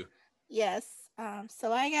those too. Yes.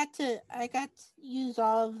 So I got to use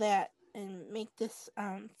all of that and make this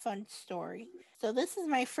fun story. So this is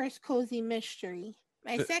my first cozy mystery.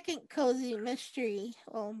 My second cozy mystery,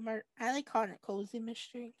 I like calling it cozy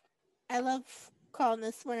mystery. I love calling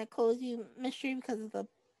this one a cozy mystery because of the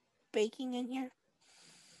baking in here.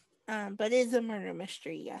 But it is a murder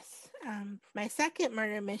mystery, yes. My second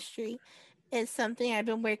murder mystery is something I've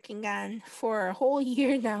been working on for a whole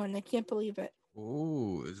year now, and I can't believe it.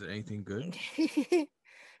 Ooh, is it anything good?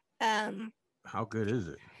 How good is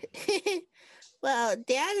it? Well,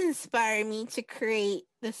 Dad inspired me to create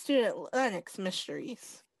the Student Linux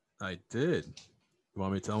mysteries. I did.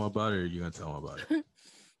 want me to tell them about it, or are you gonna tell them about it?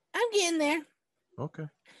 I'm getting there. Okay.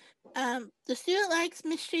 The Student Likes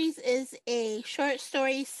Mysteries is a short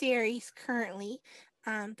story series currently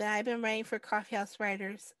that I've been writing for Coffee House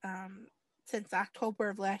Writers since October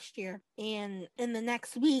of last year. And in the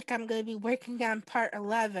next week, I'm going to be working on part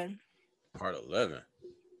 11. Part 11.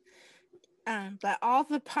 But all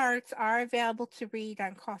the parts are available to read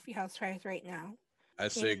on Coffee House Writers right now. I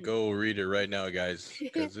say go read it right now, guys,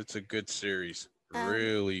 because it's a good series.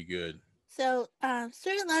 Really good. So,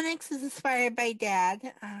 Sir Lennox is inspired by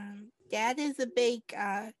Dad. Dad is a big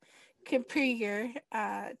computer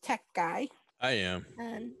tech guy. I am.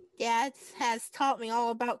 And Dad has taught me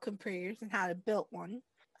all about computers and how to build one.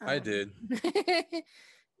 I did.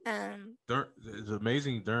 It's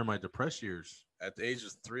amazing. During my depressed years, at the age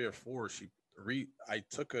of 3 or 4, I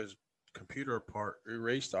took a computer apart,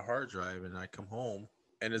 erased the hard drive, and I come home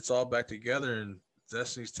and it's all back together. And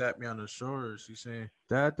Destiny's tapped me on the shoulder. She's saying,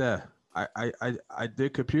 "Dad, I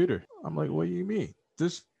did computer." I'm like, "What do you mean?"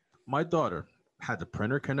 My daughter had the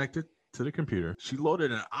printer connected to the computer. She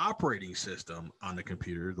loaded an operating system on the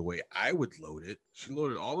computer the way I would load it. She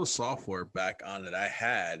loaded all the software back on that I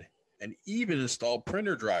had, and even installed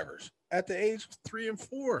printer drivers at the age of 3 and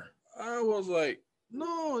 4. I was like,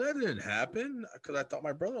 no, that didn't happen, because I thought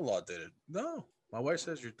my brother-in-law did it. No, my wife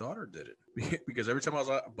says your daughter did it. Because every time I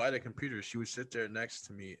was by the computer, she would sit there next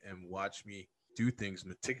to me and watch me do things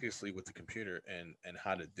meticulously with the computer and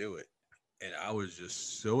how to do it. And I was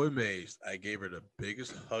just so amazed. I gave her the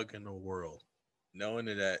biggest hug in the world, knowing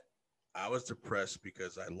that I was depressed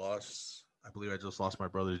because I believe I just lost my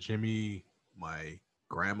brother Jimmy, my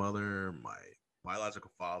grandmother, my biological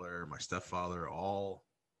father, my stepfather, all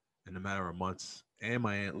in a matter of months, and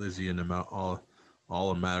my Aunt Lizzie in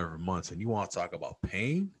all a matter of months. And you want to talk about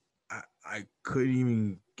pain? I couldn't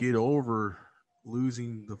even get over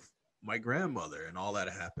losing my grandmother, and all that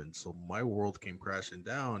happened. So my world came crashing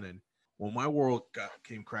down, and when my world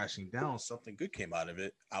came crashing down, something good came out of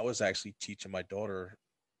it. I was actually teaching my daughter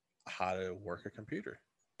how to work a computer,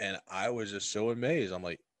 and I was just so amazed. I'm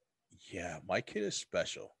like, yeah, my kid is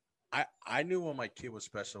special. I knew when my kid was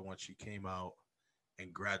special when she came out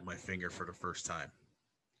and grabbed my finger for the first time.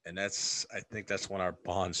 And I think that's when our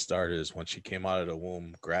bond started, is when she came out of the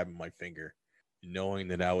womb, grabbing my finger, knowing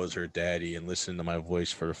that I was her daddy, and listening to my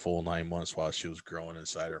voice for the full 9 months while she was growing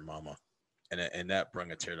inside her mama. And that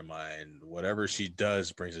brought a tear to my eye. And whatever she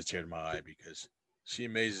does brings a tear to my eye, because she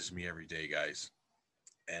amazes me every day, guys.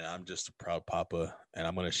 And I'm just a proud papa. And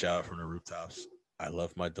I'm going to shout out from the rooftops, I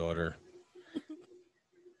love my daughter.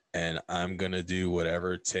 And I'm going to do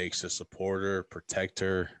whatever it takes to support her, protect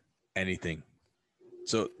her, anything.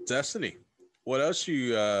 So, Destiny, what else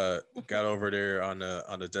you got over there on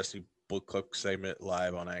the Destiny Book Club segment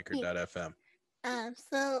live on Anchor.fm?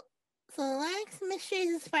 So Lennox Mysteries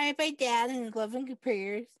is inspired by Dad and Love and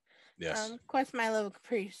Computers. Yes. Of course, my love of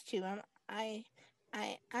computers too.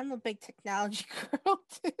 I'm a big technology girl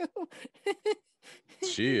too.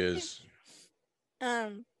 She is. I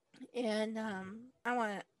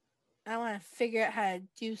want to figure out how to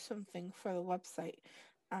do something for the website.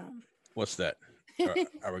 What's that?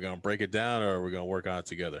 Are we gonna break it down, or are we gonna work on it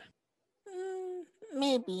together?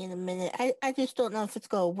 Maybe in a minute. I just don't know if it's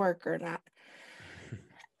gonna work or not.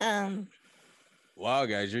 Wow,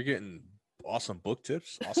 guys, you're getting awesome book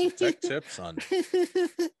tips, awesome tech tips on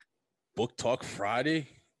Book Talk Friday,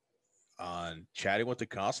 on Chatting with the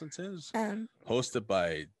Constantins, hosted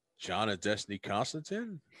by John and Destiny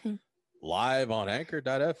Constantin, live on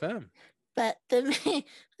Anchor.fm. But the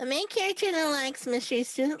main character in the Lennox Mystery,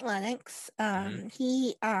 Student Lennox,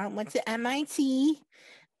 he went to MIT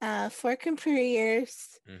for computer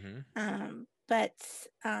years, but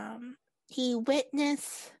he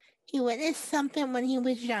witnessed something when he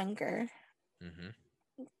was younger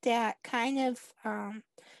that kind of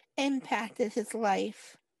impacted his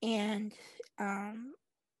life, and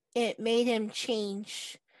it made him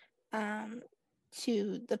change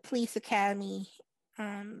to the police academy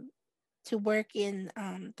to work in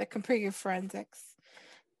the computer forensics.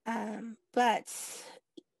 But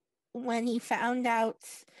when he found out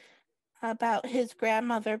about his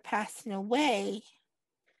grandmother passing away,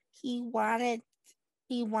 he wanted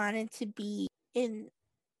to be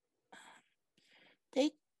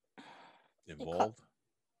involved.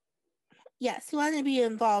 Yes, he wanted to be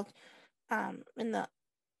involved in the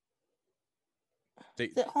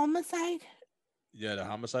homicide. Yeah, the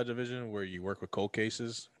homicide division, where you work with cold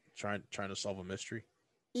cases, trying to solve a mystery.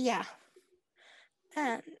 Yeah,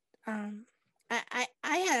 and I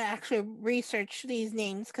had to actually research these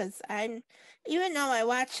names, because even though I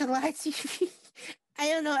watch a lot of TV, I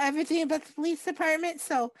don't know everything about the police department.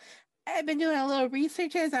 So I've been doing a little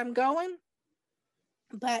research as I'm going,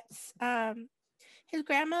 but his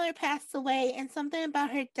grandmother passed away, and something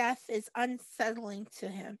about her death is unsettling to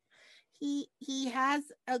him. He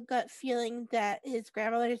has a gut feeling that his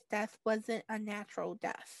grandmother's death wasn't a natural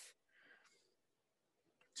death.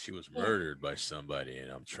 She was Yeah. murdered by somebody,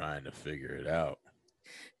 and I'm trying to figure it out.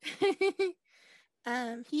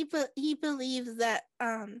 He believes that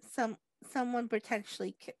someone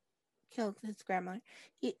potentially killed his grandmother.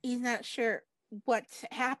 He's not sure what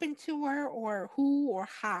happened to her or who or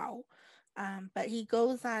how, but he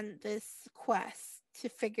goes on this quest to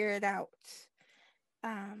figure it out.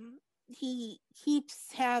 He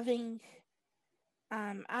keeps having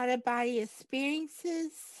out of body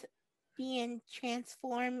experiences, being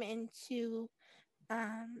transformed into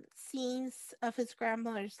scenes of his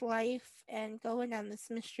grandmother's life, and going on this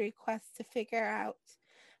mystery quest to figure out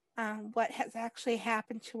what has actually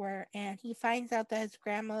happened to her. And he finds out that his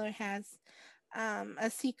grandmother has a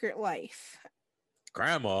secret life.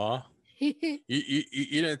 Grandma, you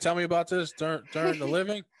didn't tell me about this during the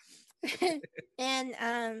living?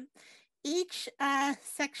 And each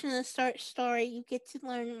section of the story, you get to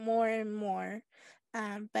learn more and more.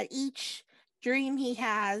 But each dream he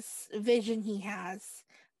has, vision he has,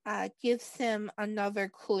 gives him another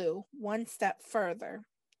clue, one step further.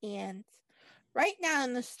 And right now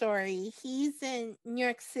in the story, he's in New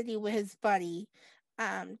York City with his buddy,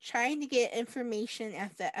 trying to get information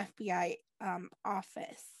at the FBI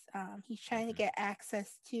office. He's trying to get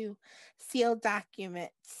access to sealed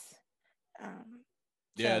documents.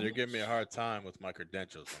 Yeah, they're giving me a hard time with my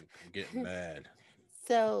credentials. I'm getting mad.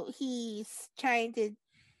 So he's trying to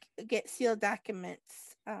get sealed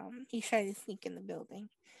documents. He's trying to sneak in the building.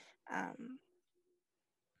 And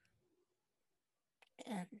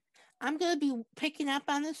I'm going to be picking up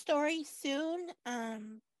on the story soon.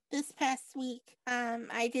 This past week,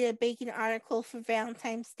 I did a baking article for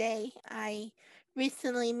Valentine's Day. I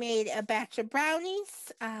recently made a batch of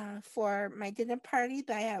brownies for my dinner party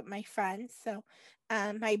that I had with my friends. So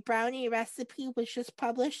my brownie recipe was just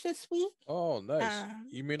published this week. Oh, nice.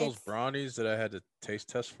 You mean those brownies that I had to taste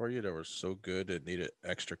test for you that were so good it needed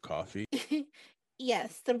extra coffee?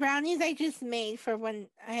 Yes, the brownies I just made for when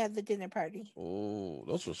I had the dinner party. Oh,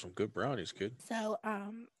 those were some good brownies, kid. So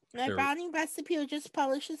my brownie recipe was just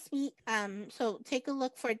published this week. So take a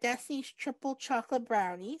look for Destiny's Triple Chocolate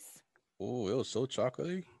Brownies. Oh, it was so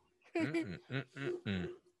chocolatey.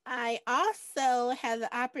 I also had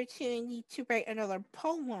the opportunity to write another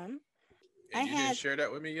poem. And you didn't share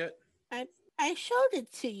that with me yet? I showed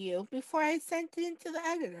it to you before I sent it into the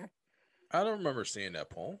editor. I don't remember seeing that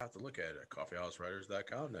poem. I have to look at it at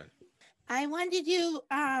coffeehousewriters.com then. I wanted to do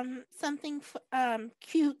something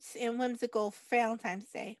cute and whimsical for Valentine's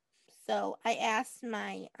Day. So I asked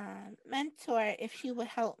my mentor if she would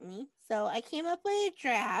help me. So I came up with a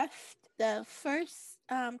draft. The first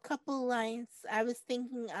couple lines, I was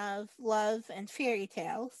thinking of love and fairy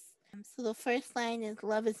tales. So the first line is,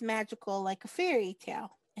 love is magical like a fairy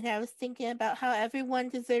tale. And I was thinking about how everyone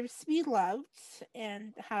deserves to be loved,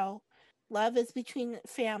 and how love is between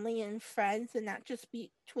family and friends and not just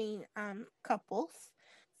between couples.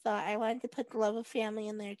 So I wanted to put the love of family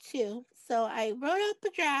in there too. So I wrote up a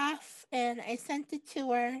draft and I sent it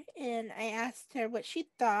to her, and I asked her what she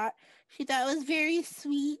thought. She thought it was very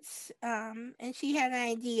sweet, and she had an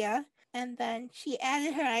idea. And then she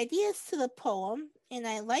added her ideas to the poem, and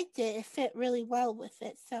I liked it. It fit really well with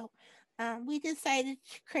it. So we decided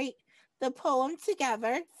to create the poem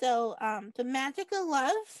together. So The Magic of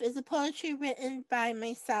Love is a poetry written by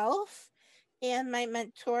myself and my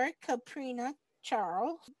mentor, Caprina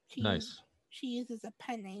Charles. Nice. She uses a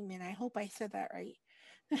pen name, and I hope I said that right.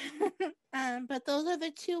 But those are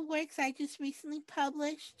the two works I just recently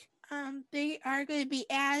published. They are going to be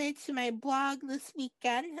added to my blog this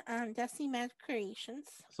weekend, Destiny Magic Creations.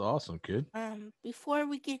 That's awesome, kid. Before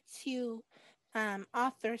we get to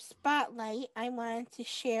author spotlight, I wanted to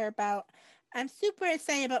share about. I'm super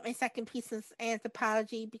excited about my second piece of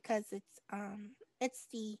anthropology because it's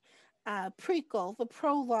the prequel, the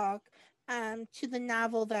prologue to the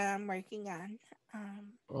novel that I'm working on.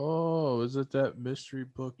 Oh, is it that mystery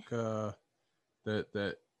book that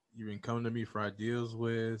you've been coming to me for ideas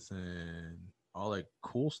with, and all that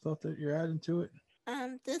cool stuff that you're adding to it?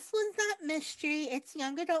 This one's not mystery; it's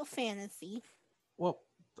young adult fantasy. Well,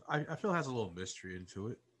 I feel it has a little mystery into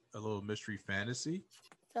it, a little mystery fantasy.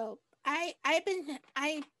 So I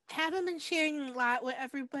haven't been sharing a lot with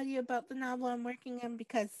everybody about the novel I'm working on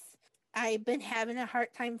because I've been having a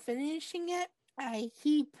hard time finishing it. I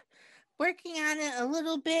keep working on it a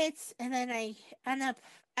little bit, and then I end up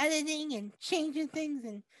editing and changing things,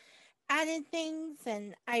 and added things,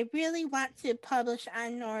 and I really want to publish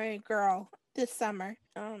I'm Nora Girl this summer.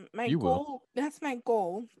 My You will. goal, that's my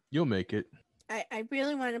goal. You'll make it. I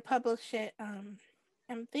really want to publish it.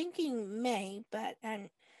 I'm thinking May, but I'm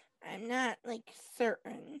not like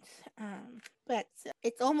certain. But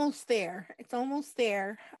it's almost there. It's almost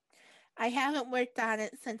there. I haven't worked on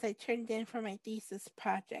it since I turned in for my thesis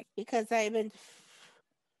project because I've been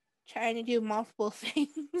trying to do multiple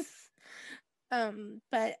things.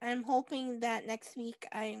 But I'm hoping that next week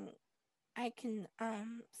I can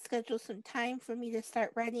schedule some time for me to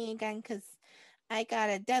start writing again because I got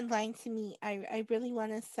a deadline to meet. I really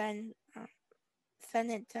want to send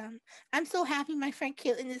it. I'm so happy my friend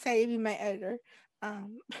Caitlin decided to be my editor.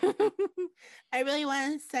 Um, I really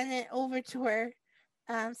want to send it over to her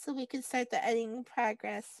so we can start the editing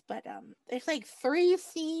progress. But there's like 3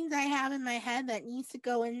 scenes I have in my head that needs to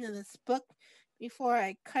go into this book before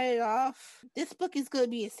I cut it off. This book is going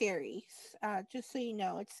to be a series. Just so you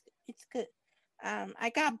know, it's good.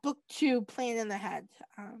 I got book 2 planned in the head.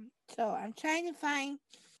 So I'm trying to find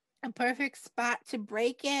a perfect spot to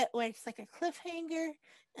break it where it's like a cliffhanger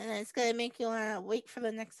and then it's gonna make you want to wait for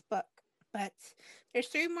the next book. But there's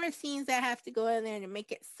 3 more scenes that have to go in there to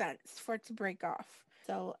make it sense for it to break off.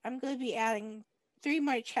 So I'm gonna be adding 3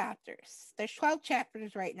 more chapters. There's 12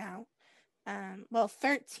 chapters right now. Well,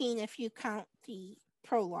 13 if you count the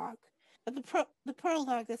prologue. But the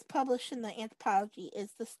prologue that's published in the anthology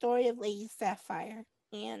is the story of Lady Sapphire,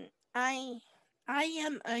 and I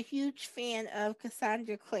am a huge fan of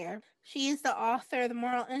Cassandra Clare. She is the author of the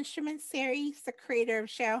Moral Instruments series, the creator of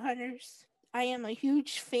Shadowhunters. I am a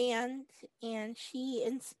huge fan, and she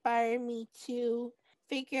inspired me to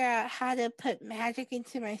figure out how to put magic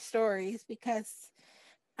into my stories because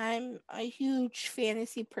I'm a huge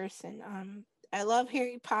fantasy person. I love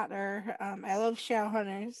Harry Potter. I love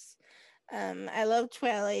Shadowhunters. I love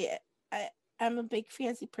Twilight. I, I'm a big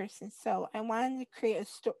fantasy person, so I wanted to create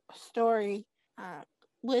a story uh,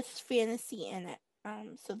 with fantasy in it.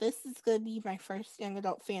 So this is going to be my first young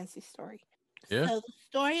adult fantasy story. Yeah. So the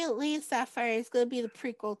story of Lady Sapphire is going to be the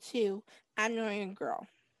prequel to I'm Northern Girl.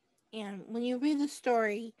 And when you read the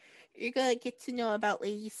story, you're going to get to know about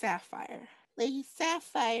Lady Sapphire. Lady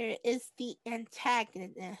Sapphire is the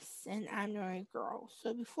antagonist in I'm Northern Girl.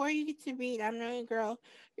 So before you get to read I'm Northern Girl,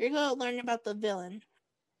 you're going to learn about the villain,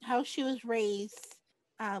 how she was raised,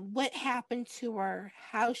 what happened to her,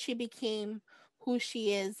 how she became who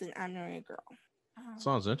she is in I'm Northern Girl.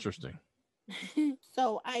 Sounds interesting.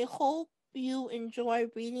 So I hope you enjoy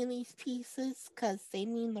reading these pieces because they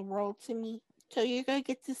mean the world to me. So you're gonna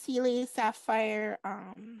get to see Lady Sapphire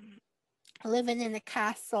living in a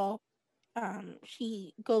castle.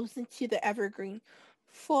 She goes into the Evergreen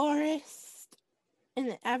Forest. In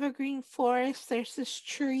the Evergreen Forest, there's this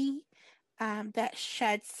tree that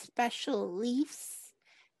sheds special leaves,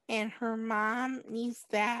 and her mom needs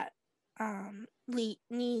that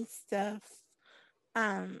needs the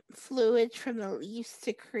fluids from the leaves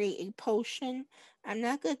to create a potion. I'm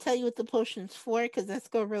not going to tell you what the potion's for because that's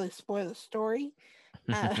going to really spoil the story.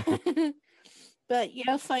 Uh, but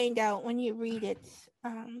you'll find out when you read it.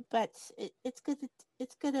 But it's good.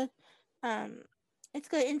 It's gonna it's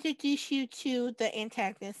gonna introduce you to the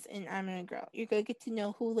antagonist in I'm a Girl. You're gonna get to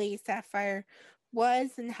know who Lady Sapphire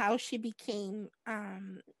was and how she became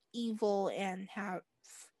evil and have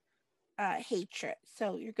hatred.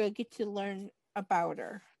 So you're gonna get to learn about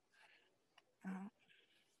her.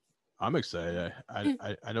 I'm excited.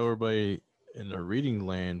 I know everybody in the reading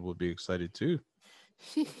land will be excited too.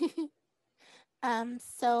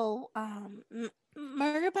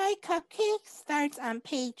 Murder by Cupcake starts on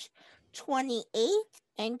page 28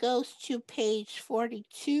 and goes to page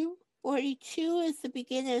 42. 42 is the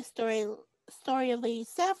beginning of the story of Lady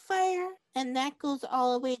Sapphire, and that goes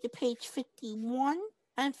all the way to page 51.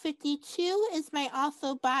 On 52 is my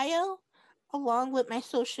author bio, along with my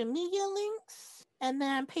social media links. And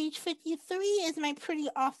then on page 53 is my pretty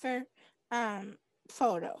author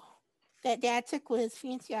photo that Dad took with his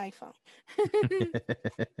fancy iPhone.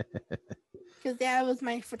 Because Dad was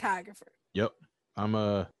my photographer. Yep. I'm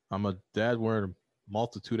a dad wearing a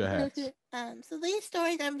multitude of hats. So these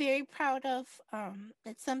stories I'm very proud of.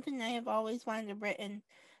 It's something I have always wanted to written.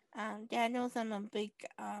 Dad knows I'm a big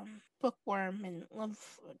bookworm and love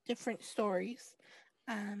different stories.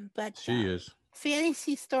 But She is.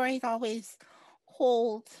 fantasy stories always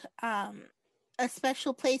hold a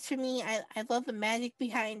special place for me. I love the magic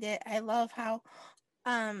behind it. I love how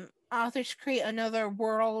authors create another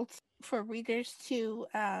world for readers to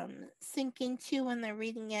sink into when they're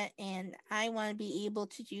reading it, and I want to be able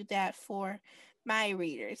to do that for my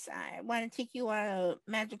readers. I want to take you on a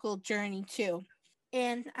magical journey too.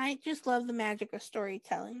 And I just love the magic of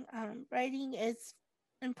storytelling. Writing is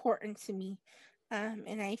important to me.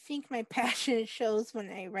 And I think my passion shows when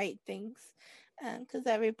I write things, because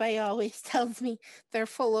everybody always tells me they're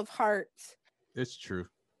full of heart. It's true.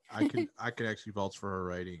 I can actually vouch for her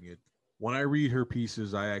writing. It when I read her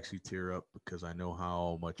pieces, I actually tear up because I know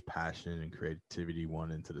how much passion and creativity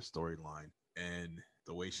went into the storyline and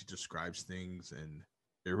the way she describes things, and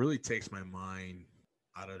it really takes my mind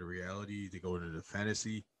out of the reality to go into the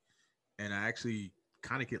fantasy, and I actually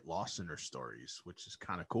kind of get lost in her stories, which is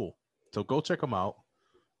kind of cool. So go check them out.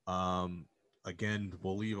 Um, Again,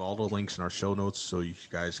 we'll leave all the links in our show notes so you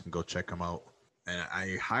guys can go check them out. And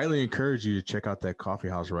I highly encourage you to check out that Coffee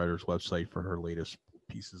House Writers website for her latest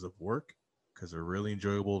pieces of work because they're really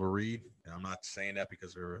enjoyable to read. And I'm not saying that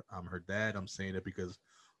because I'm her dad. I'm saying it because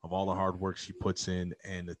of all the hard work she puts in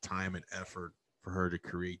and the time and effort for her to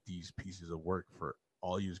create these pieces of work for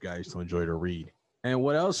all you guys to enjoy to read. And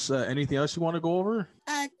what else? Anything else you want to go over?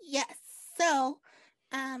 Yes. So,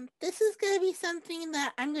 this is gonna be something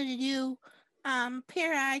that I'm gonna do,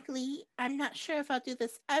 periodically. I'm not sure if I'll do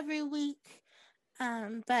this every week,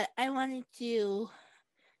 but I wanted to.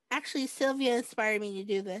 Actually, Sylvia inspired me to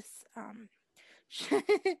do this.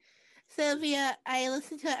 Sylvia, I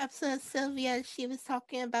listened to an episode of Sylvia. She was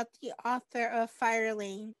talking about the author of Fire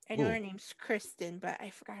Lane. I know Ooh. her name's Kristen, but I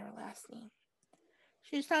forgot her last name.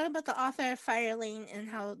 She was talking about the author of Fire Lane and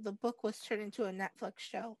how the book was turned into a Netflix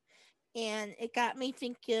show. And it got me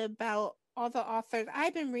thinking about all the authors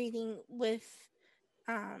I've been reading with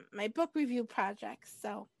my book review projects.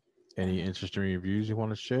 So, Any interesting reviews you want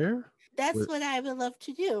to share that's with what I would love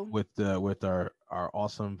to do. with our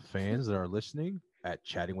awesome fans that are listening at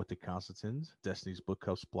Chatting with the Constantins, Destiny's Book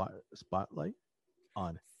Club Spotlight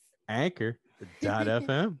on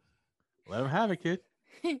Anchor.fm. Let them have it, kid.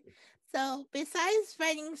 So, besides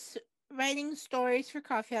writing stories for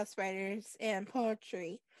Coffee House Writers and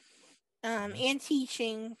poetry, and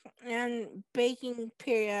teaching and baking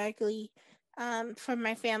periodically, for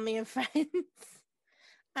my family and friends,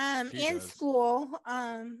 She and does. school,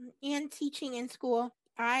 and teaching in school,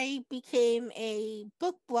 I became a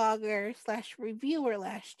book blogger slash reviewer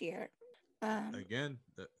last year. Again,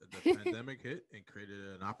 the pandemic hit and created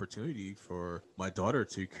an opportunity for my daughter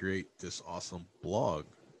to create this awesome blog,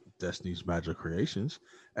 Destiny's Magic Creations,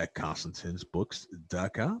 at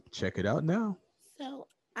ConstantinsBooks.com. Check it out now. So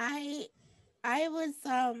I I was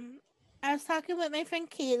I was talking with my friend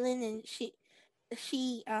Caitlin, and she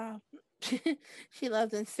she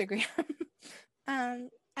loves Instagram.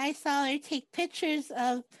 I saw her take pictures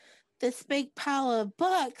of this big pile of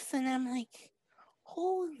books, and I'm like,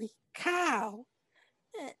 holy cow!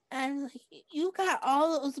 I'm like, you got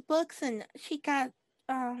all those books, and she got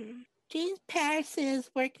James Paris is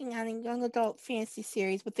working on a young adult fantasy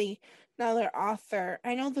series with another author.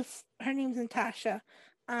 I know her name's Natasha.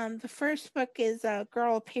 The first book is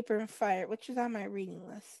Girl of Paper and Fire, which is on my reading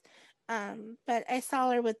list. But I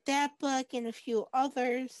saw her with that book and a few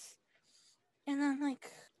others, and I'm like,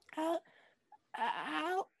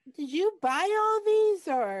 how did you buy all these,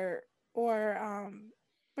 or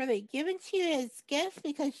were they given to you as gifts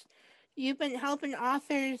because you've been helping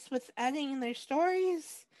authors with editing their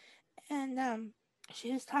stories? And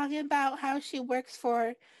she was talking about how she works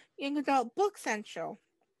for Young Adult Book Central.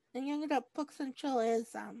 And Young Adult Book Central is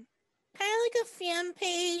kind of like a fan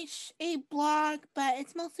page, a blog, but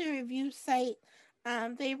it's mostly a review site.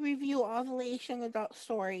 They review all the latest young adult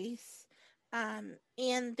stories.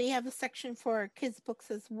 And they have a section for kids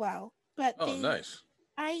books as well. But Oh, nice.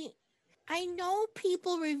 I I know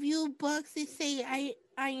people review books. They say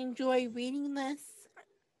I enjoy reading this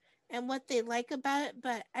and what they like about it,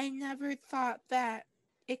 but I never thought that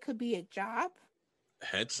it could be a job.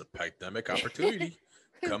 Hence a pandemic opportunity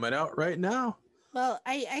coming out right now. Well,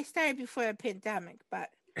 I started before the pandemic, but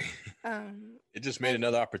It just made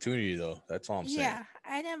another opportunity, though. That's all I'm saying. yeah,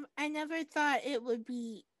 I never thought it would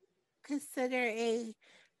be considered a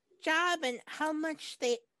job, and how much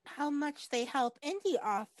they help indie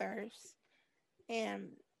authors.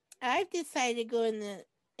 And I've decided to go in the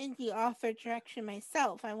indie author direction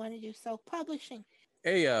myself. I want to do self publishing.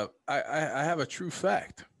 Hey, I have a true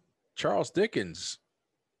fact. Charles Dickens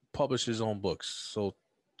published his own books. So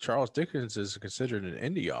Charles Dickens is considered an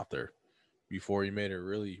indie author before he made it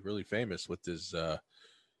really famous with his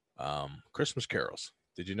Christmas carols.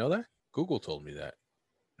 Did you know that? Google told me that.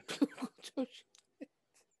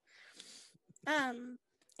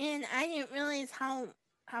 And I didn't realize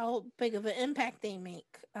how big of an impact they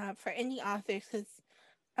make for indie authors, because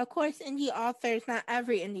of course indie authors, not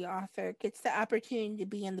every indie author gets the opportunity to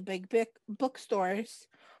be in the big bookstores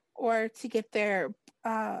or to get their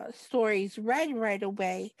stories read right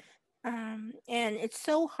away. And it's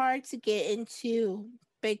so hard to get into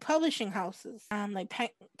big publishing houses, like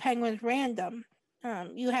Penguin's Random.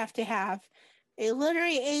 You have to have a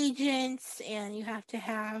literary agent, and you have to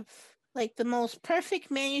have like the most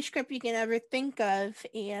perfect manuscript you can ever think of,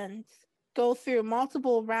 and go through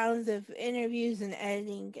multiple rounds of interviews and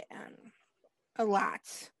editing, and a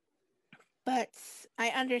lot. But I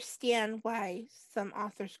understand why some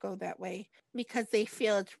authors go that way, because they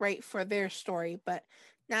feel it's right for their story, but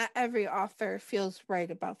not every author feels right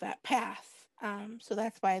about that path. So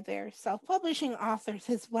that's why they're self-publishing authors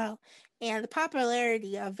as well. And the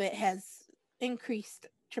popularity of it has increased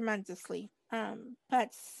tremendously.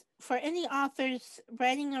 But for any authors,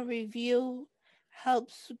 writing a review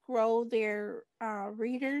helps grow their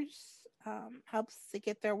readers, helps to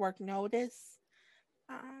get their work noticed,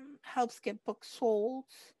 helps get books sold,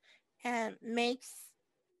 and makes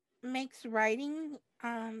writing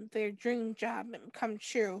their dream job come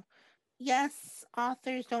true. Yes,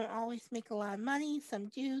 authors don't always make a lot of money. Some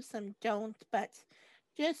do, some don't. But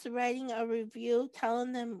just writing a review,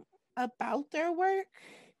 telling them about their work,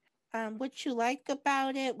 what you like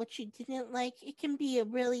about it, what you didn't like, it can be a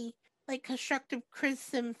really like constructive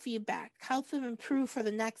criticism feedback, help them improve for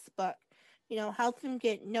the next book, help them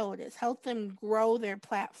get noticed, help them grow their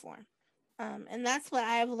platform. And that's what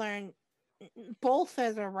I've learned both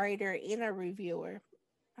as a writer and a reviewer.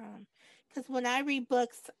 Because when I read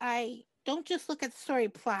books, I don't just look at the story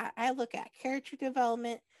plot. I look at character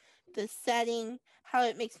development, the setting, how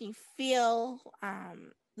it makes me feel,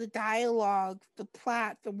 the dialogue, the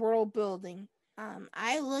plot, the world building.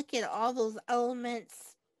 I look at all those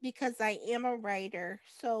elements because I am a writer.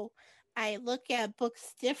 So I look at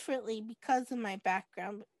books differently because of my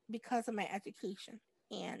background, because of my education.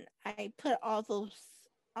 And I put all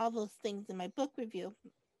those things in my book review.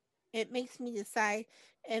 It makes me decide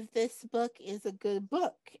if this book is a good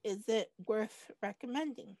book. Is it worth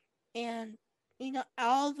recommending? And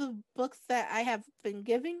all the books that I have been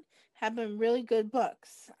giving have been really good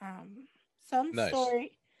books. Some Nice.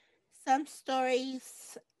 some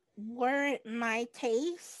stories weren't my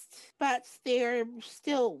taste, but they're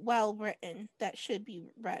still well written that should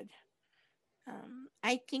be read.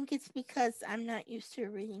 I think it's because I'm not used to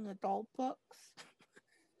reading adult books.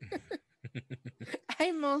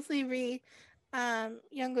 I mostly read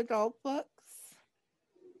young adult books.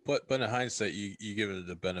 But in hindsight, you give it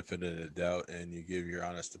the benefit of the doubt and you give your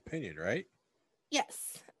honest opinion, right?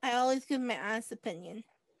 Yes, I always give my honest opinion.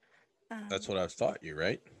 That's what I've taught you,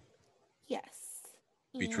 right? Yes.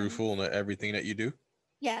 Be And truthful in everything that you do.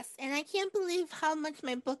 yes, and I can't believe how much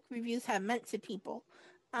my book reviews have meant to people.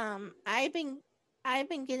 I've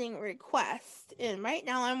been getting requests, and right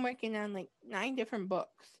now I'm working on like 9 different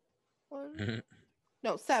books. Mhm.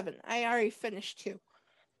 No, 7. I already finished 2,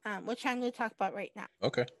 which I'm going to talk about right now.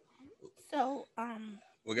 Okay. So,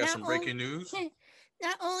 We got some breaking news.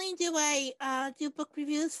 not only do I do book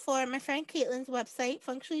reviews for my friend Caitlin's website,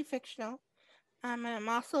 Functionally Fictional, and I'm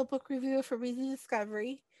also a book reviewer for Reason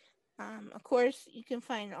Discovery. Of course, you can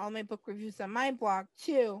find all my book reviews on my blog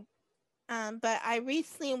too. But I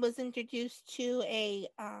recently was introduced to a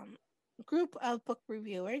group of book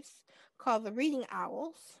reviewers called the Reading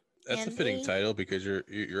Owls, That's a and fitting title because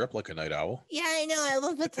you're up like a night owl. yeah, I know, I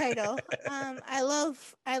love the title. I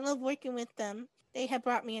love working with them. They have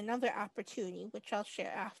brought me another opportunity, which I'll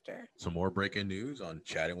share after. Some more breaking news on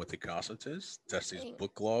Chatting with the Constantins, Dusty's I,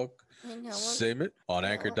 book log I know. segment on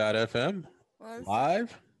Well, Anchor.fm one second.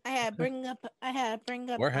 live. I had to bring up. I had to bring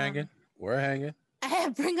up. We're hanging. We're hanging. I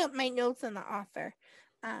had to bring up my notes on the author.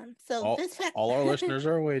 So All this. all our listeners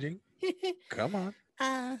are waiting. Come on.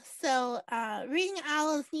 Reading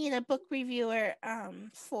Owls need a book reviewer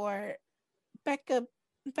for Becca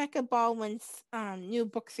Becca Baldwin's new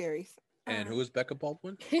book series. And who is Becca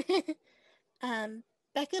Baldwin?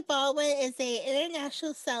 Becca Baldwin is a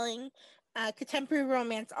international selling contemporary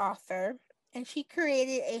romance author, and she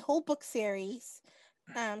created a whole book series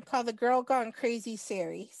called the Girl Gone Crazy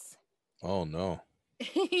series. Oh no.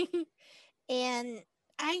 And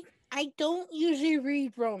I don't usually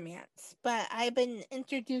read romance, but I've been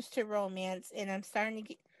introduced to romance, and I'm starting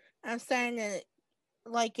to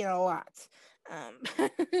like it a lot.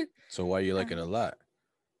 So why you like it a lot?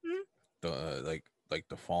 Hmm? The like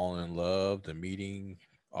the falling in love, the meeting,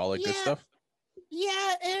 all that good Yeah, stuff,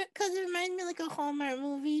 yeah, because it reminds me like a Hallmark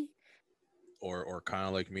movie. or kind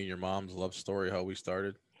of like me and your mom's love story, how we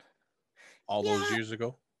started all those Yeah, years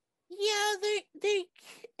ago. yeah, they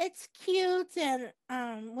it's cute and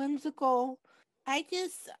whimsical. I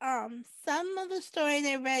just some of the stories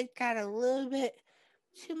I read got a little bit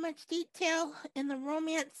too much detail in the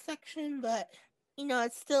romance section, but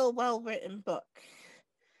it's still a well-written book.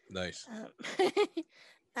 Nice.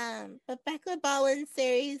 Becca Bowen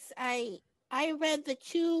series, I read the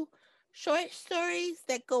 2 short stories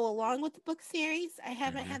that go along with the book series. I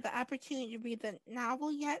haven't had the opportunity to read the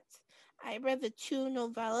novel yet. I read the 2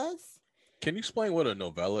 novellas. Can you explain what a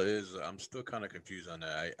novella is? I'm still kind of confused on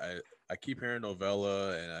that. I keep hearing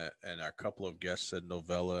novella, and a couple of guests said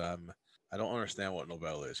novella. I don't understand what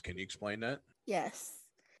novella is. Can you explain that? Yes.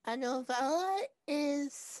 A novella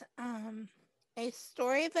is a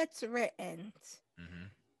story that's written, Mm-hmm.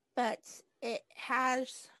 but it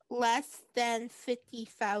has less than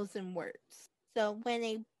 50,000 words. So when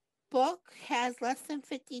a book has less than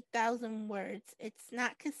 50,000 words, it's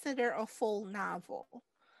not considered a full novel.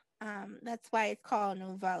 That's why it's called a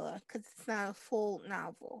novella, because it's not a full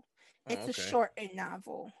novel. Oh, It's a okay. shortened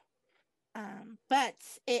novel. But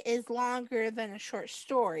it is longer than a short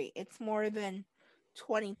story. It's more than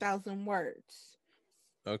 20,000 words.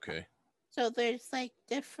 Okay. So there's like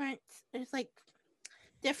different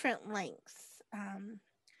lengths.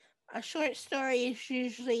 A short story is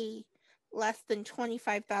usually less than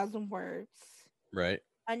 25,000 words. Right.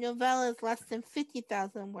 A novella is less than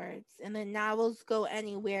 50,000 words, and then novels go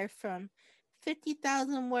anywhere from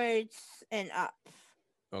 50,000 words and up.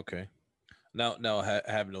 Okay. Now,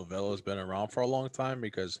 have novellas been around for a long time?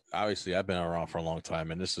 Because obviously, I've been around for a long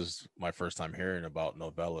time, and this is my first time hearing about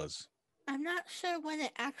novellas. I'm not sure when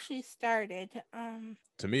it actually started.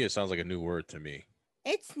 To me, it sounds like a new word to me.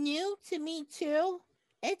 It's new to me too.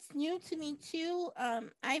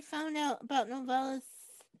 I found out about novellas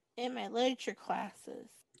in my literature classes.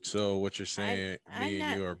 So, what you're I'm saying, I'm me and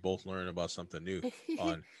not you are both learning about something new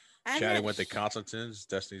on I'm Chatting not with the sh- Constantins,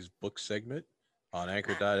 Destiny's book segment on I,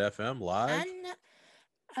 Anchor.fm live. I'm not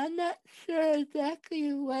I'm not sure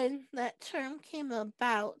exactly when that term came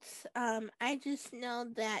about. I just know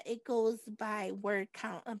that it goes by word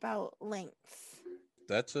count about lengths.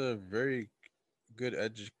 That's a very good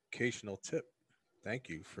educational tip. Thank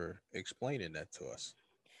you for explaining that to us.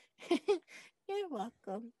 You're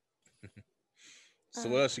welcome. So,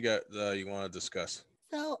 what Um, else you got you want to discuss?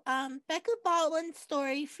 Becca Baldwin's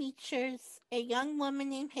story features a young woman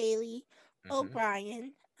named Haley Hmm.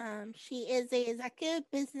 O'Brien. She is a executive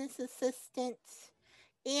business assistant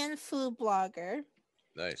and food blogger.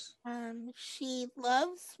 Nice. She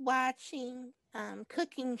loves watching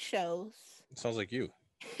cooking shows. Sounds like you.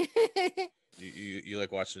 You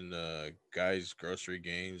like watching guys grocery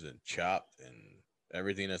games and Chopped and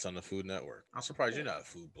everything that's on the Food Network. I'm surprised you're not a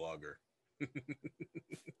food blogger.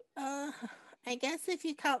 uh, I guess if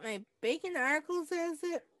you count my bacon articles as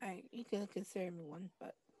it, you can consider me one,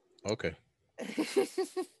 but Okay.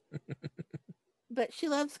 but she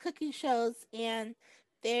loves cooking shows, and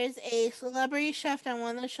there's a celebrity chef on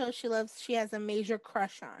one of the shows she loves. She has a major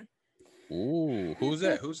crush on. Ooh, who's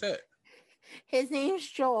that? Who's that? His name's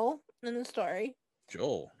Joel in the story.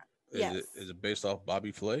 Joel. Yes. Is it based off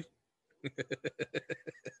Bobby Flay?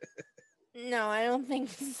 No, I don't think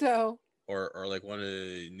so. Or like one of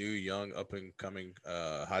the new young up and coming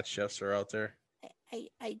hot chefs are out there?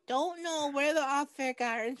 I don't know where the author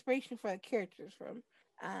got her inspiration for the characters from.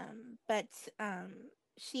 But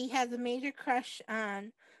she has a major crush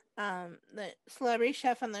on the celebrity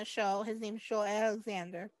chef on the show. His name's Joel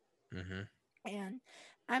Alexander. Mm-hmm. And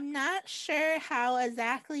I'm not sure how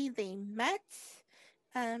exactly they met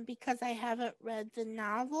because I haven't read the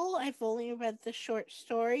novel. I've only read the short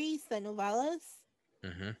stories, the novellas.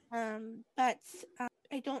 Mm-hmm. But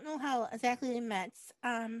I don't know how exactly they met.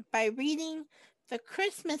 By reading the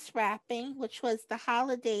Christmas wrapping, which was the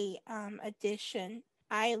holiday edition,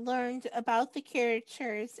 I learned about the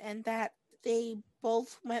characters and that they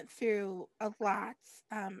both went through a lot.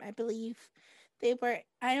 I believe they were,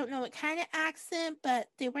 I don't know what kind of accident, but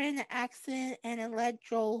they were in an accident and it led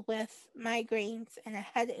Joel with migraines and a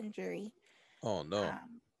head injury. Oh no.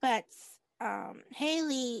 But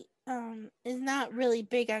Haley is not really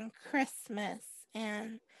big on Christmas,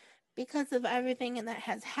 and because of everything that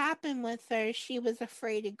has happened with her, she was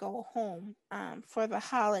afraid to go home for the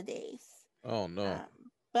holidays. Oh no.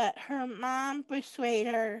 But her mom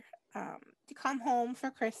persuaded her to come home for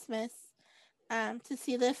Christmas to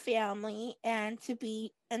see the family and to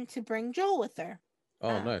bring Joel with her. Oh,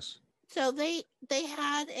 Um, nice. so they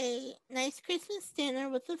had a nice Christmas dinner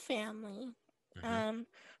with the family. Mm-hmm. Um,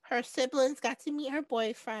 her siblings got to meet her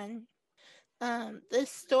boyfriend. This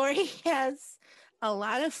story has a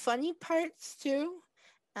lot of funny parts too.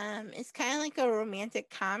 It's kind of like a romantic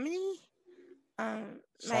comedy. Sounds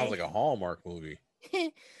My like a Hallmark movie.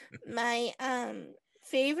 my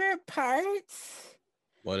favorite parts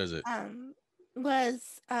What is it? um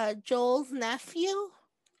was Joel's nephew.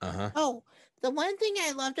 Uh-huh. Oh, the one thing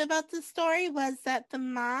I loved about the story was that the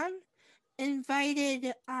mom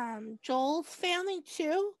invited Joel's family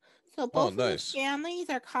too. So Oh, both of the nice. families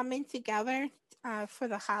are coming together for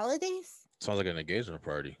the holidays. Sounds like an engagement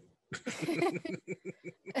party.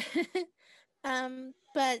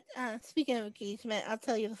 But speaking of engagement, I'll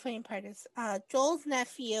tell you the funny part is Joel's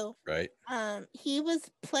nephew, Right? he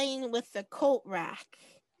was playing with the coat rack,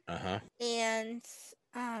 Uh-huh. and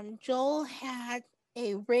Joel had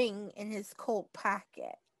a ring in his coat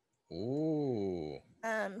pocket. Ooh.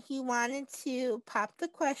 He wanted to pop the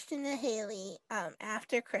question to Haley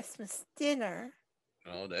after Christmas dinner.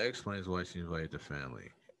 Oh, that explains why she invited the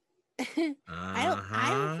family. I don't I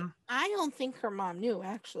don't Uh-huh. I don't think her mom knew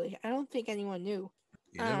actually. I don't think anyone knew.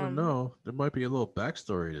 You never know. There might be a little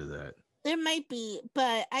backstory to that. There might be,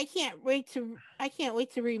 but I can't wait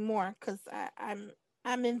to read more because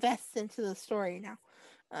I'm invested into the story now.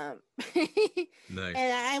 And Nice.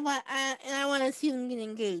 I want to see them get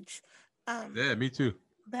engaged. Yeah, me too.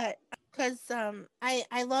 But because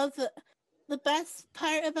I love the best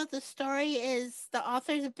part about the story is the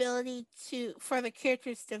author's ability for the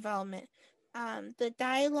characters' development. The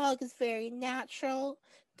dialogue is very natural.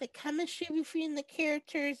 The chemistry between the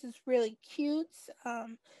characters is really cute.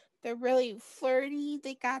 They're really flirty.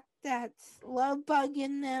 They got that love bug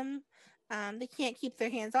in them. They can't keep their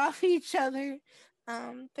hands off each other.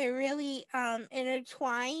 They're really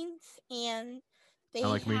intertwined, and I they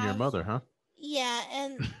like me and your have mother, huh? yeah,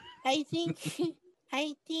 and I think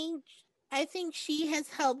I think I think she has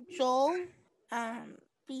helped Joel um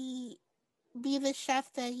be be the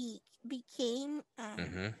chef that he became,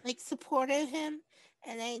 Mm-hmm. like supportive him,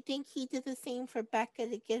 and I think he did the same for Becca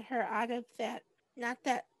to get her out of that, not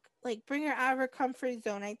that, like, bring her out of her comfort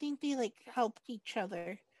zone. I think they like helped each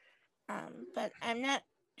other. But I'm not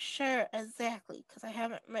sure exactly because I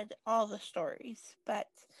haven't read all the stories, but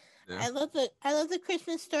Yeah. I love the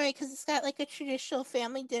Christmas story because it's got like a traditional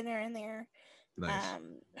family dinner in there. Nice.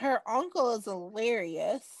 Her uncle is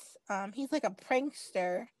hilarious. He's like a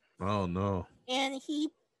prankster, Oh no. and he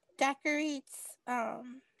decorates.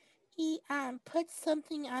 He puts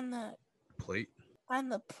something Plate. on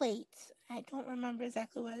the plate. I don't remember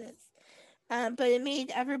exactly what it is. But it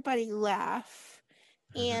made everybody laugh.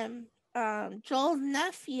 Mm-hmm. And Joel's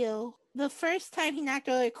nephew, the first time he knocked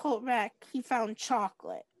over a coat rack, he found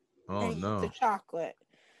chocolate, Oh and he ate the no. chocolate.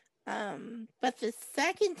 But the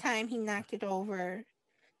second time he knocked it over,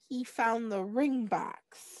 he found the ring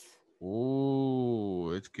box,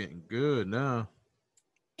 Ooh, it's getting good now.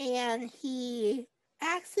 and he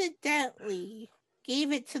accidentally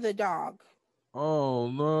gave it to the dog. Oh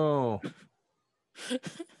no.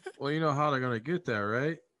 Well, you know how they're gonna get that,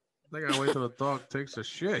 right? They gotta wait till the dog takes a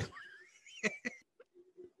shit.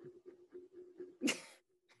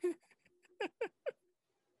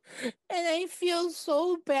 And I feel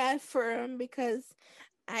so bad for him because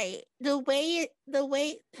the way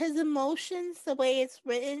his emotions, the way it's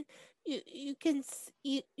written, you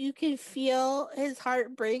can feel his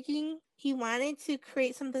heart breaking. He wanted to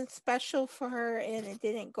create something special for her and it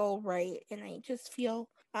didn't go right, and I just feel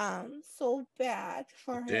so bad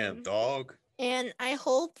for Damn him. dog. And I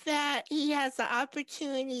hope that he has the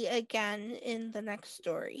opportunity again in the next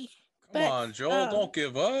story. Come But on, Joel. Don't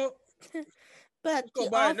give up. but Let's go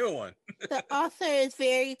buy a new one. the author is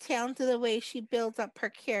very talented the way she builds up her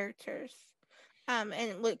characters,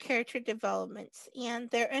 and with character developments, and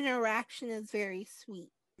their interaction is very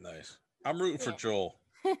sweet. Nice. I'm rooting for Yeah. Joel.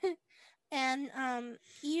 And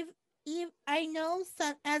Eve, I know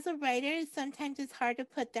some as a writer, sometimes it's hard to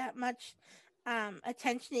put that much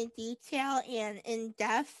attention in detail and in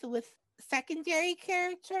depth with secondary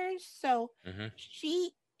characters. So Mm-hmm.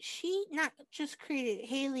 she not just created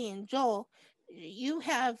Haley and Joel. You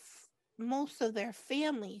have most of their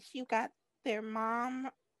families. You got their mom.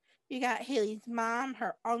 You got Haley's mom,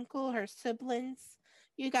 her uncle, her siblings.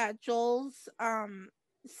 You got Joel's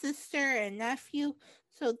sister and nephew.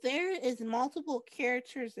 So there is multiple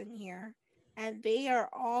characters in here, and they are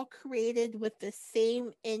all created with the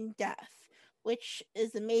same in depth, which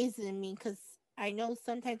is amazing to me because I know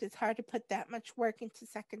sometimes it's hard to put that much work into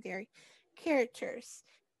secondary characters.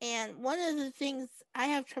 And one of the things I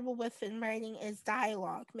have trouble with in writing is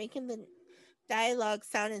dialogue, making the dialogue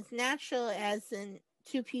sound as natural as in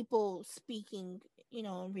two people speaking, in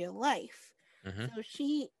real life. Mm-hmm. So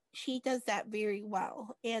she does that very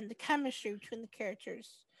well, and the chemistry between the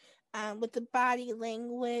characters, with the body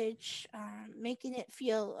language, making it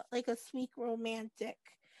feel like a sweet romantic.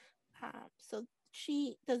 So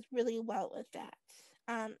she does really well with that.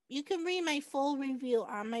 You can read my full review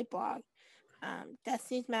on my blog,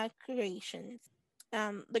 Destiny's Magic Creations.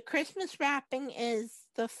 The Christmas Wrapping is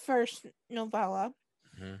the first novella.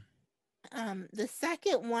 The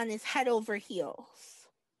second one is Head Over Heels.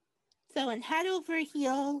 So in Head Over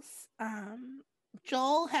Heels,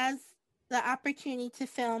 Joel has the opportunity to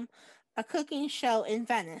film a cooking show in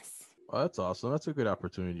Venice. Oh, that's awesome. That's a good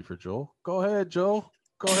opportunity for Joel. Go ahead, Joel.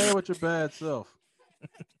 Go ahead with your bad self.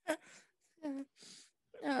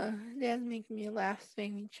 That's making me laugh, it's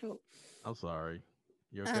making me choke. I'm sorry.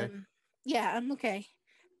 You okay? Yeah, I'm okay.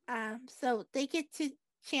 So they get to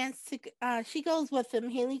chance to. She goes with him.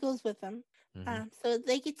 Haley goes with him. So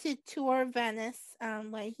they get to tour Venice.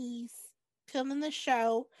 While he's filming the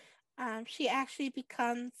show, she actually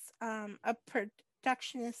becomes a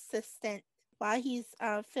production assistant while he's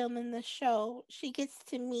filming the show. She gets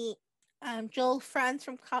to meet Joel's friends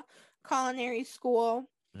from culinary school,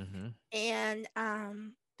 and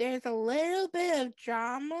there's a little bit of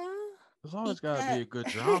drama. There's always got to be a good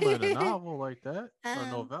drama in a novel like that, or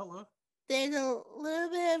novella. There's a little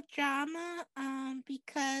bit of drama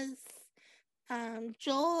because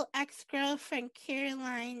Joel's ex-girlfriend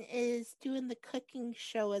Caroline is doing the cooking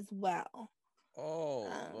show as well. Oh,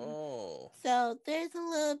 no. So there's a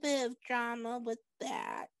little bit of drama with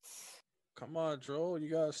that. Come on, Joel. You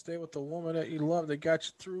got to stay with the woman that you love that got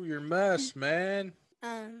you through your mess, man.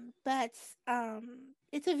 But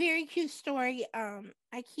it's a very cute story.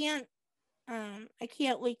 I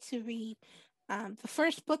can't wait to read. The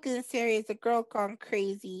first book in the series, A Girl Gone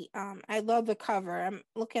Crazy. I love the cover. I'm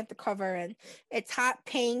looking at the cover and it's hot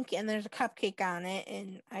pink and there's a cupcake on it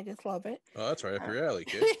and I just love it. Oh, that's right up your alley,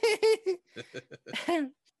 kid.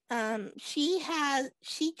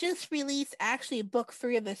 She just released actually book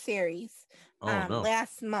 3 of the series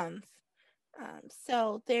last month.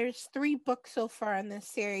 So there's 3 books so far in this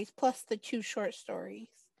series plus the 2 short stories.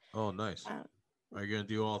 Oh, nice. Are you gonna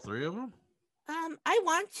do all 3 of them? I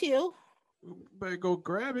want to. Better go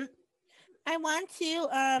grab it. I want to.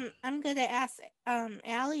 I'm gonna ask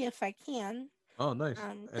Allie if I can. Oh, nice.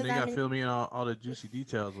 And then you gotta fill me in all the juicy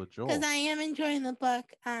details with Joel. Because I am enjoying the book.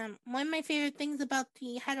 One of my favorite things about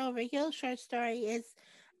the Head Over Heels short story is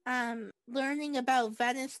learning about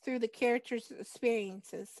Venice through the characters'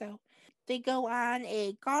 experiences. So they go on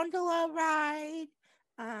a gondola ride.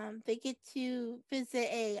 They get to visit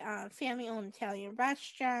a family-owned Italian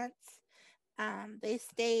restaurant. They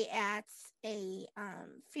stay at a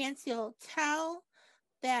fancy hotel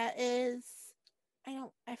that is,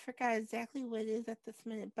 I forgot exactly what it is at this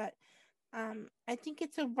minute, but I think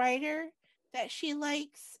it's a writer that she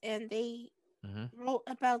likes, and they wrote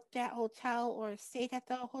about that hotel or stayed at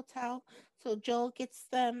the hotel. So Joel gets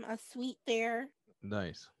them a suite there.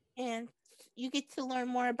 Nice. And you get to learn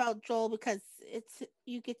more about Joel because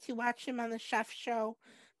you get to watch him on the chef show.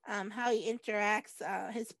 How he interacts,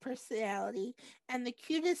 his personality. And the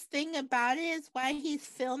cutest thing about it is while he's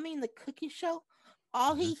filming the cooking show,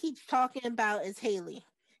 all he keeps talking about is Haley.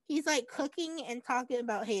 He's like cooking and talking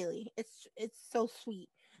about Haley. It's so sweet.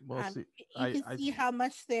 Well, you can see how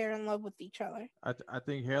much they're in love with each other. I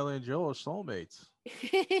think Haley and Joel are soulmates.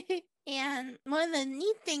 And one of the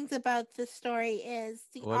neat things about this story is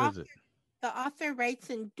the author writes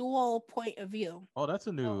in dual point of view. Oh, that's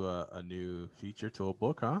a new feature to a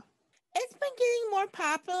book, huh? It's been getting more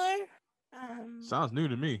popular. Sounds new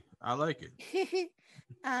to me. I like it.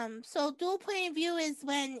 So dual point of view is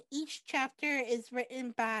when each chapter is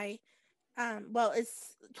written by,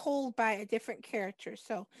 it's told by a different character.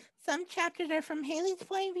 So some chapters are from Haley's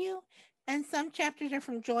point of view, and some chapters are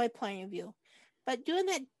from Joy's point of view. But doing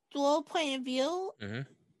that dual point of view,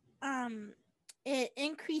 it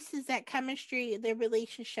increases that chemistry, their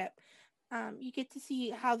relationship. You get to see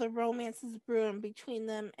how the romance is brewing between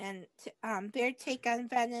them and their take on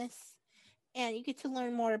Venice, and you get to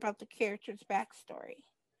learn more about the character's backstory.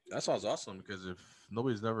 That sounds awesome, because if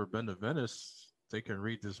nobody's never been to Venice, they can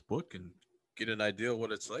read this book and get an idea of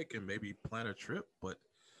what it's like and maybe plan a trip, but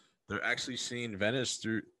they're actually seeing Venice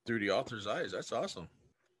through the author's eyes. That's awesome.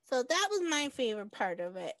 So that was my favorite part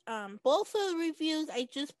of it. Both of the reviews I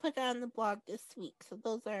just put on the blog this week, so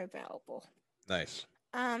those are available. Nice.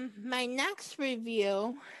 My next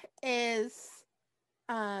review is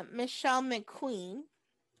Michelle McQueen.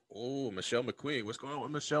 Oh, Michelle McQueen. What's going on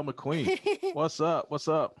with Michelle McQueen? What's up?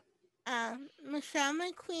 Michelle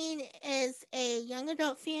McQueen is a young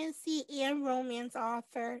adult fantasy and romance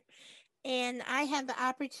author, and I had the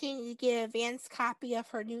opportunity to get an advanced copy of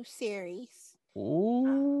her new series.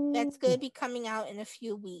 That's going to be coming out in a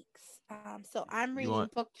few weeks. So I'm reading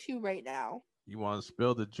book 2 right now. You want to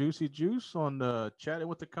spill the juicy juice on Chatting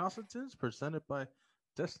with the Constantins, presented by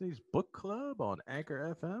Destiny's Book Club on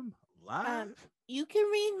Anchor FM, Live? You can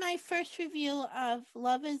read my first review of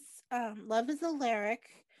Love is a Lyric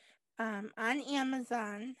on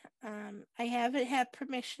Amazon. I haven't had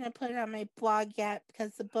permission to put it on my blog yet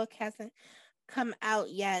because the book hasn't come out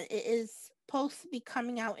yet. It is supposed to be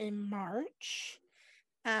coming out in March.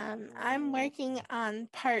 I'm working on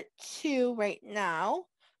part 2 right now,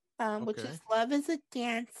 which Okay. is Love is a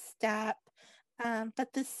Dance Step.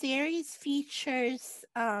 But the series features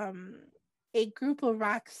a group of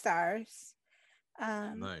rock stars,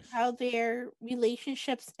 Nice. how their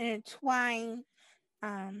relationships intertwine.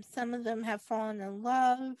 Some of them have fallen in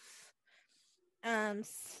love.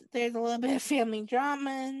 There's a little bit of family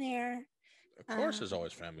drama in there. Of course, there's Um,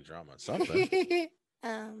 always family drama. Something.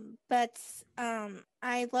 but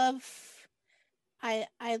I love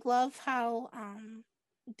I love how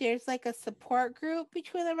there's like a support group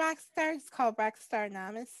between the rock stars called Rockstar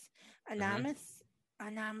Mhm. Anonymous.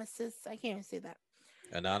 I can't even say that.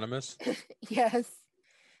 Anonymous. Yes.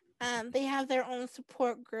 They have their own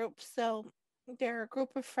support group, so they're a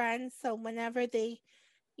group of friends. So whenever they,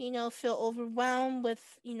 feel overwhelmed with,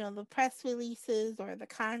 the press releases or the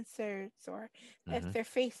concerts, or if Hmm. they're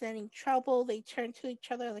facing any trouble, they turn to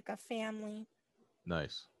each other like a family,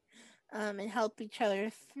 Nice. and help each other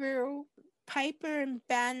through. Piper and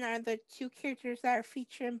Ben are the two characters that are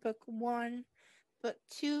featured in book 1. Book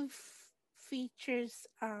 2 features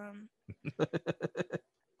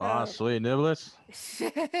Ah, sweet niblets.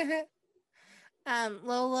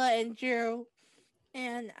 Lola and Drew.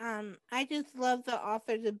 And I just love the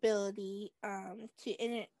author's ability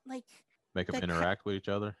like Make them the interact with each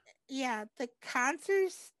other. the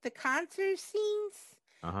concert scenes.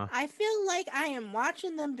 Uh huh. I feel like I am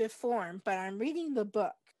watching them before, but I'm reading the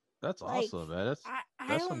book. That's Like awesome, man. I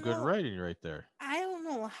That's some don't good know. writing right there. I don't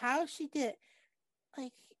know how she did.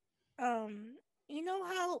 Like, you know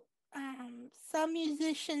how some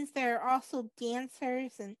musicians they're also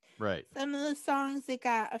dancers, and Right. some of the songs they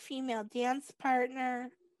got a female dance partner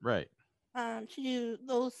Right. to do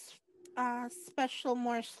those special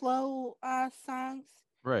more slow songs.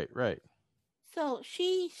 Right. Right. So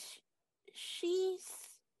she's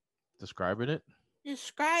Describing it.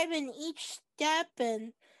 describing each step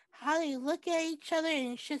and how they look at each other,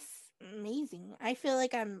 and it's just amazing. I feel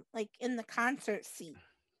like I'm like in the concert seat.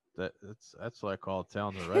 That's what I call a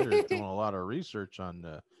talented writer doing a lot of research on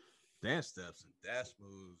dance steps and dance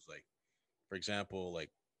moves. Like, for example, like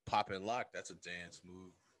pop and lock. That's a dance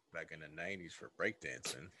move back in the '90s for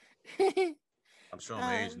breakdancing. I'm showing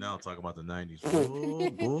my age um, now talking about the '90s. Oh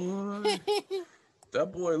boy,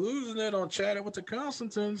 that boy losing it on chatting with the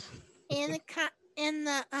Constantins. and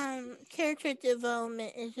the character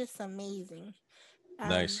development is just amazing. Um,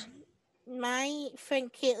 Nice. my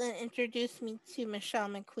friend Caitlin introduced me to Michelle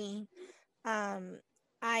McQueen. Um,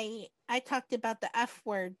 I talked about the F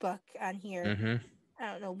Word book on here. Mm-hmm.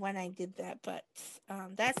 I don't know when I did that, but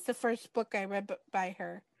that's the first book I read by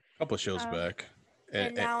her. Couple shows Um, back.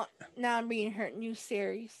 and now I'm reading her new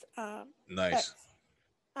series. But Nice.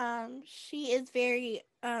 she is very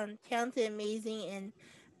talented, amazing, and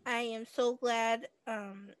I am so glad.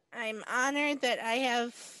 I'm honored that I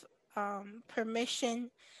have permission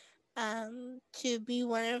to be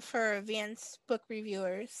one of her advanced book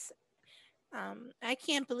reviewers. I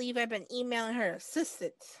can't believe I've been emailing her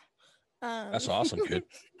assistant. That's awesome, kid.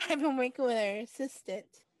 I've been working with her assistant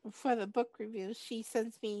for the book reviews. She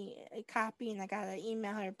sends me a copy, and I gotta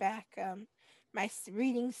email her back my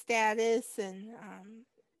reading status and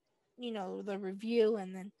the review,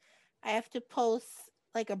 and then I have to post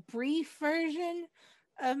like a brief version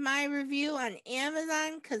of my review on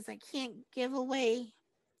Amazon because I can't give away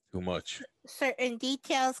Too much. certain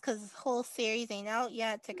details because the whole series ain't out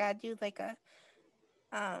yet. I gotta do like a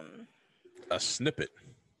um A snippet.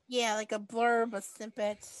 yeah, like a blurb of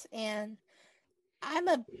snippets, and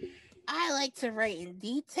I like to write in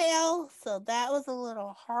detail, so that was a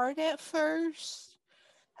little hard at first.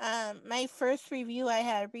 My first review I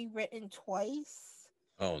had rewritten twice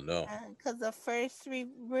Oh no. because the first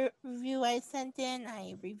review I sent in,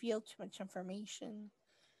 I revealed too much information,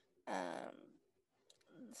 um,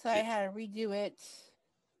 so I Y- had to redo it.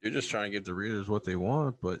 You're just trying to give the readers what they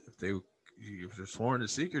want, but if they're sworn to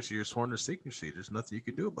secrecy, you're sworn to secrecy. There's nothing you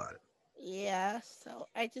can do about it. Yeah, so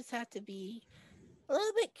I just have to be a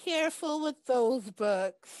little bit careful with those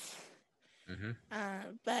books. Mm-hmm.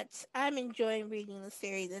 But I'm enjoying reading the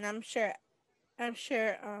series, and I'm sure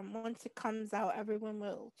once it comes out, everyone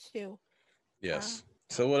will too. Uh, Yes.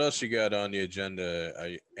 So what else you got on the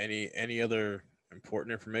agenda? Any other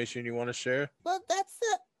important information you want to share? well,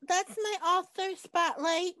 that's my author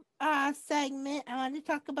spotlight segment. I wanted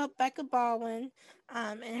to talk about Becca Baldwin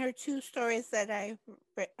and her 2 stories that I've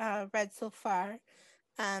read so far.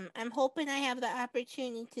 I'm hoping I have the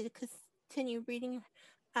opportunity to continue reading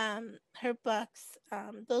her books.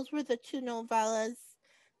 Those were the 2 novellas,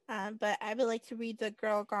 but I would like to read the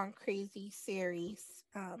Girl Gone Crazy series.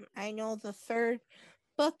 I know the 3rd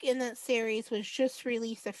book in that series was just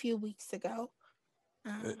released a few weeks ago.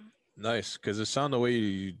 Nice, because it sounded the way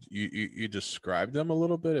you described them a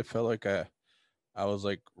little bit. It felt like I was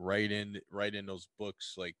like right in those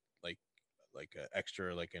books, like a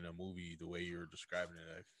extra, like in a movie. The way you were describing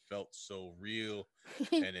it, I felt so real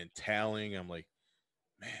and entailing. I'm like,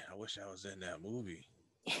 man, I wish I was in that movie.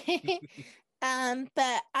 But I'm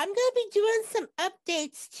gonna be doing some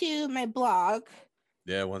updates to my blog.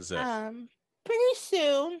 Yeah, when's that? Pretty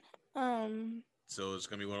soon. So it's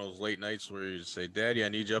gonna be one of those late nights where you say, "Daddy, I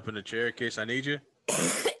need you up in the chair in case I need you."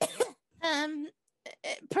 um,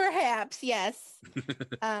 perhaps yes.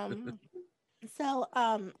 So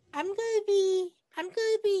I'm gonna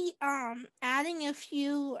be adding a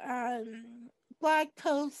few blog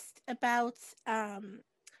posts about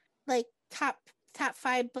like top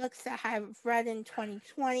 5 books that I've read in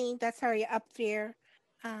 2020. That's already up there.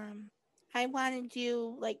 I want to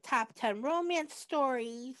do like top 10 romance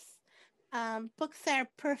stories, books that are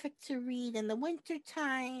perfect to read in the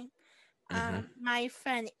wintertime. My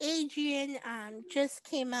friend Adrian just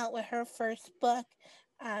came out with her first book,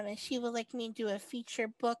 and she would like me to do a feature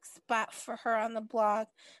book spot for her on the blog.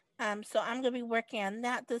 So I'm going to be working on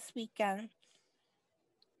that this weekend.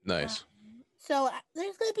 Nice. So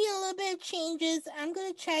there's going to be a little bit of changes. I'm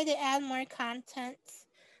going to try to add more content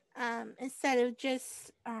instead of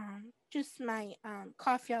just my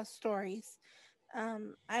coffee house stories.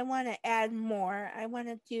 I want to add more. I want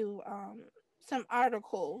to do some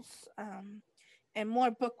articles and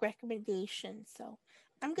more book recommendations. So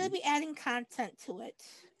I'm going to be adding content to it.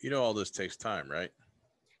 You know all this takes time, right?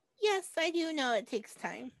 Yes, I do know it takes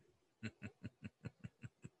time.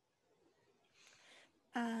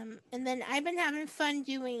 And then I've been having fun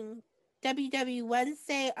doing WW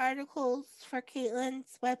Wednesday articles for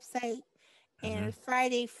Caitlin's website and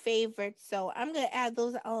Friday favorites. So I'm going to add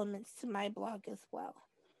those elements to my blog as well.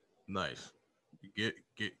 Nice. Get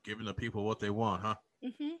giving the people what they want, huh?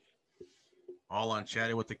 Mm-hmm. All on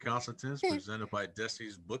Chatting with the Constantins, presented by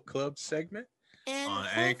Destiny's Book Club segment and on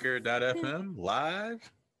Anchor.fm live.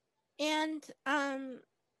 And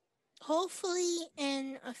hopefully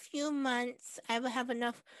in a few months I will have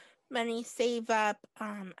enough money saved up.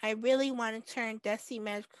 I really want to turn Destiny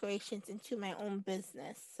Magic Creations into my own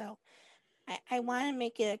business. So I want to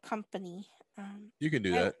make it a company. You can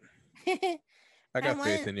do that. I got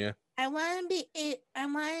faith in you. I want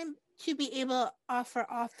to be able to offer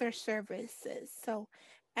author services. So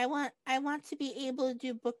I want to be able to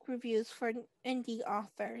do book reviews for indie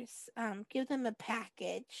authors. Give them a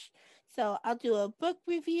package. So I'll do a book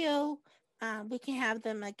review. We can have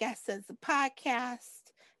them, I guess, as a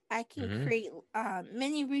podcast. I can create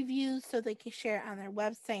mini reviews so they can share it on their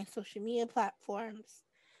website and social media platforms.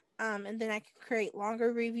 And then I can create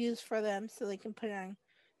longer reviews for them so they can put it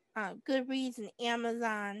on Goodreads and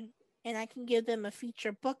Amazon, and I can give them a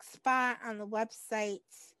feature book spot on the website.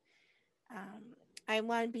 I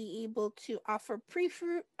want to be able to offer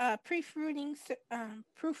proofreading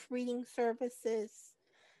services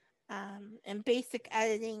and basic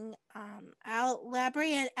editing. I'll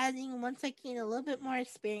elaborate on editing once I gain a little bit more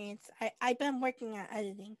experience. I've been working on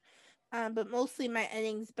editing, but mostly my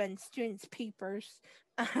editing's been students' papers.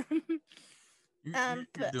 You're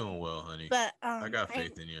doing well, honey. But I got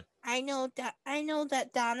faith in you. I know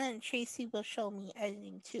that Donna and Tracy will show me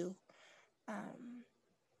editing too.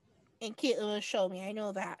 And Caitlin will show me. I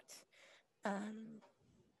know that.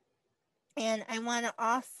 And I want to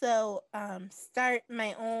also start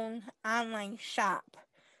my own online shop.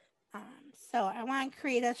 So I want to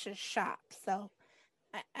create us a shop. So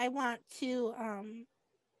I want to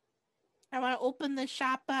open the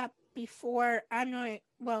shop up before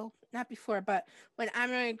not before, but when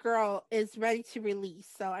I'm a Girl is ready to release.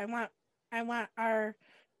 So I want our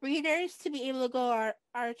readers to be able to go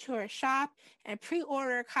to our shop and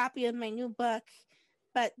pre-order a copy of my new book.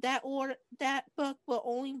 But that book will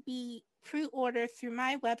only be pre-ordered through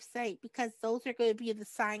my website because those are going to be the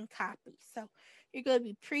signed copies. So you're going to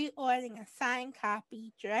be pre-ordering a signed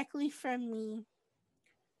copy directly from me.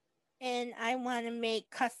 And I want to make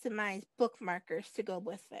customized bookmarkers to go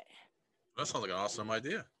with it. That sounds like an awesome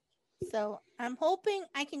idea. So I'm hoping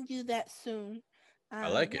I can do that soon. I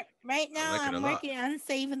like it. Right now, I'm working on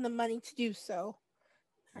saving the money to do so.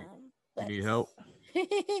 You need help?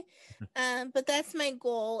 But that's my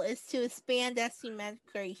goal, is to expand Destiny Magic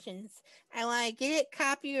Creations. I want to get it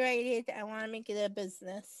copyrighted. I want to make it a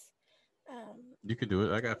business. You can do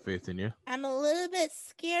it. I got faith in you. I'm a little bit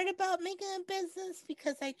scared about making a business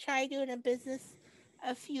because I tried doing a business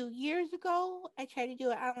a few years ago. I tried to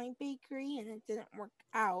do an online bakery and it didn't work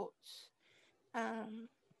out.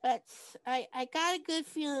 But I got a good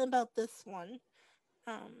feeling about this one.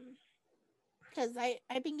 Because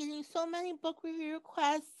I've been getting so many book review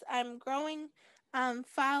requests. I'm growing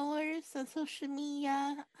followers on social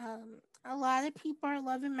media. A lot of people are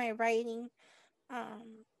loving my writing.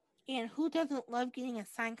 And who doesn't love getting a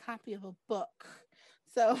signed copy of a book?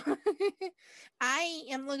 So I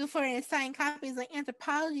am looking for signed copies of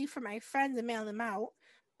Anthropology for my friends and mail them out.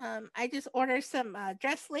 I just ordered some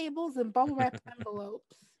dress labels and bubble wrap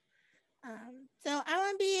envelopes. So I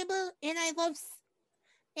want to be able, and I love,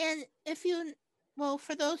 and if you, well,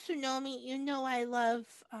 for those who know me, you know I love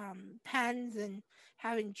pens and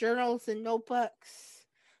having journals and notebooks.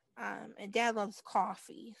 And Dad loves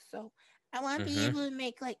coffee, so I want to be able to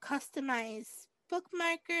make like customized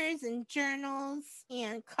bookmarkers and journals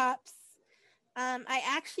and cups. I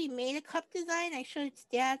actually made a cup design. I showed it to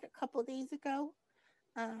Dad a couple days ago.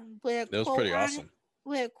 With a That was quote pretty on awesome. it,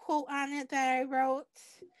 with a quote on it that I wrote.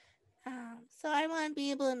 So I want to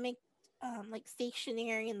be able to make like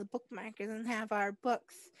stationery and the bookmarkers and have our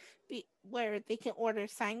books be where they can order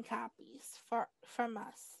signed copies from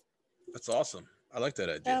us. That's awesome. I like that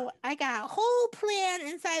idea. So I got a whole plan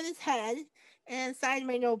inside his head and inside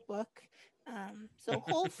my notebook. So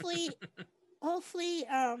hopefully,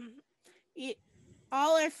 all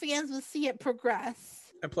our fans will see it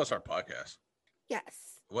progress. And plus our podcast.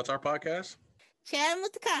 Yes. What's our podcast? Chatting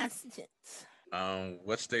with the Constantins.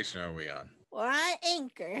 What station are we on? We're on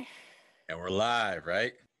Anchor. And we're live,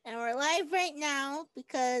 right? And we're live right now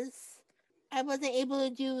because I wasn't able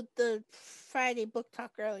to do the Friday book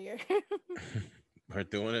talk earlier. We're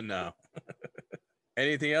doing it now.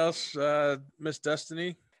 Anything else, Miss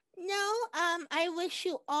Destiny? No, I wish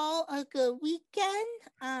you all a good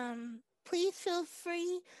weekend. Please feel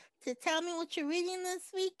free to tell me what you're reading this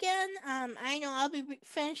weekend. I know I'll be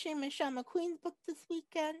finishing Michelle McQueen's book this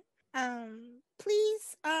weekend.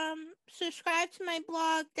 Please subscribe to my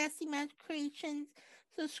blog, Destiny Magic Creations.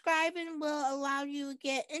 Subscribing will allow you to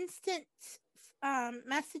get instant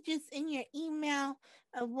messages in your email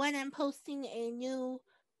of when I'm posting a new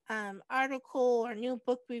article or new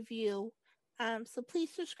book review. So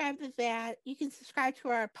please subscribe to that. You can subscribe to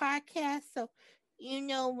our podcast so you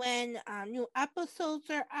know when new episodes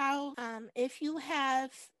are out. If you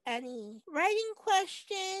have any writing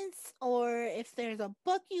questions or if there's a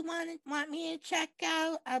book you want me to check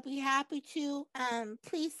out, I'll be happy to.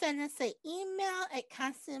 Please send us an email at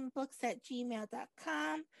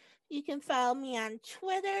constantbooks@gmail.com. You can follow me on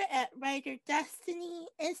Twitter at Writer Destiny,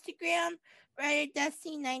 Instagram Writer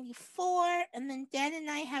Destiny94, and then Dad and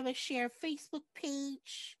I have a shared Facebook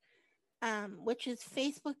page, which is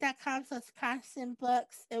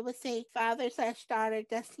facebook.com/ConstantBooks. It would say father/daughter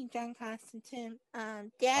Destiny John Constantine.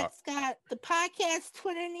 Dad's got the podcast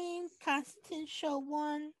Twitter name, Constantine Show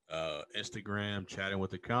 1. Instagram, Chatting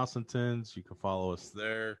with the Constantins. You can follow us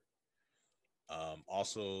there.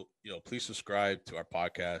 Also, please subscribe to our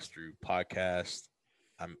podcast through podcast.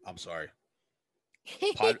 I'm sorry.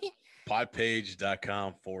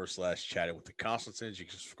 Podpage.com/chatting with the Constantins. You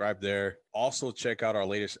can subscribe there. Also, check out our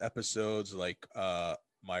latest episodes like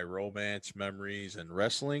my romance memories and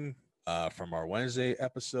wrestling from our Wednesday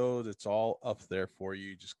episode. It's all up there for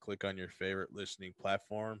you. Just click on your favorite listening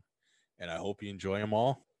platform, and I hope you enjoy them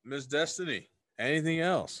all. Miss Destiny, anything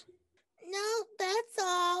else? No, that's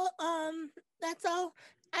all. That's all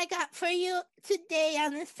I got for you today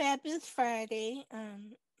on this fabulous Friday.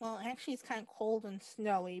 Well, actually, it's kind of cold and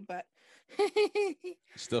snowy, but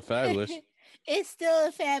Still fabulous. It's still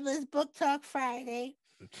a fabulous book talk Friday.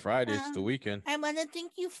 It's Friday. It's the weekend. I want to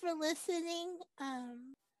thank you for listening.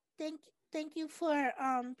 Thank you for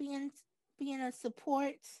being a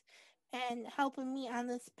support and helping me on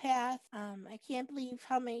this path. I can't believe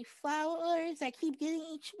how many followers I keep getting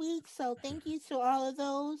each week. So thank you to all of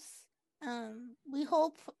those. We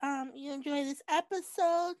hope you enjoy this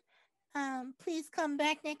episode. Please come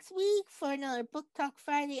back next week for another Book Talk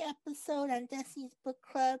Friday episode on Destiny's Book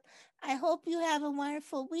Club. I hope you have a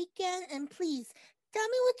wonderful weekend, and please tell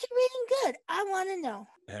me what you're reading good. I want to know.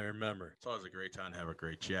 And remember, it's always a great time to have a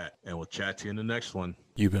great chat, and we'll chat to you in the next one.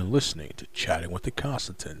 You've been listening to Chatting with the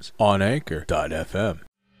Constantins on Anchor.fm.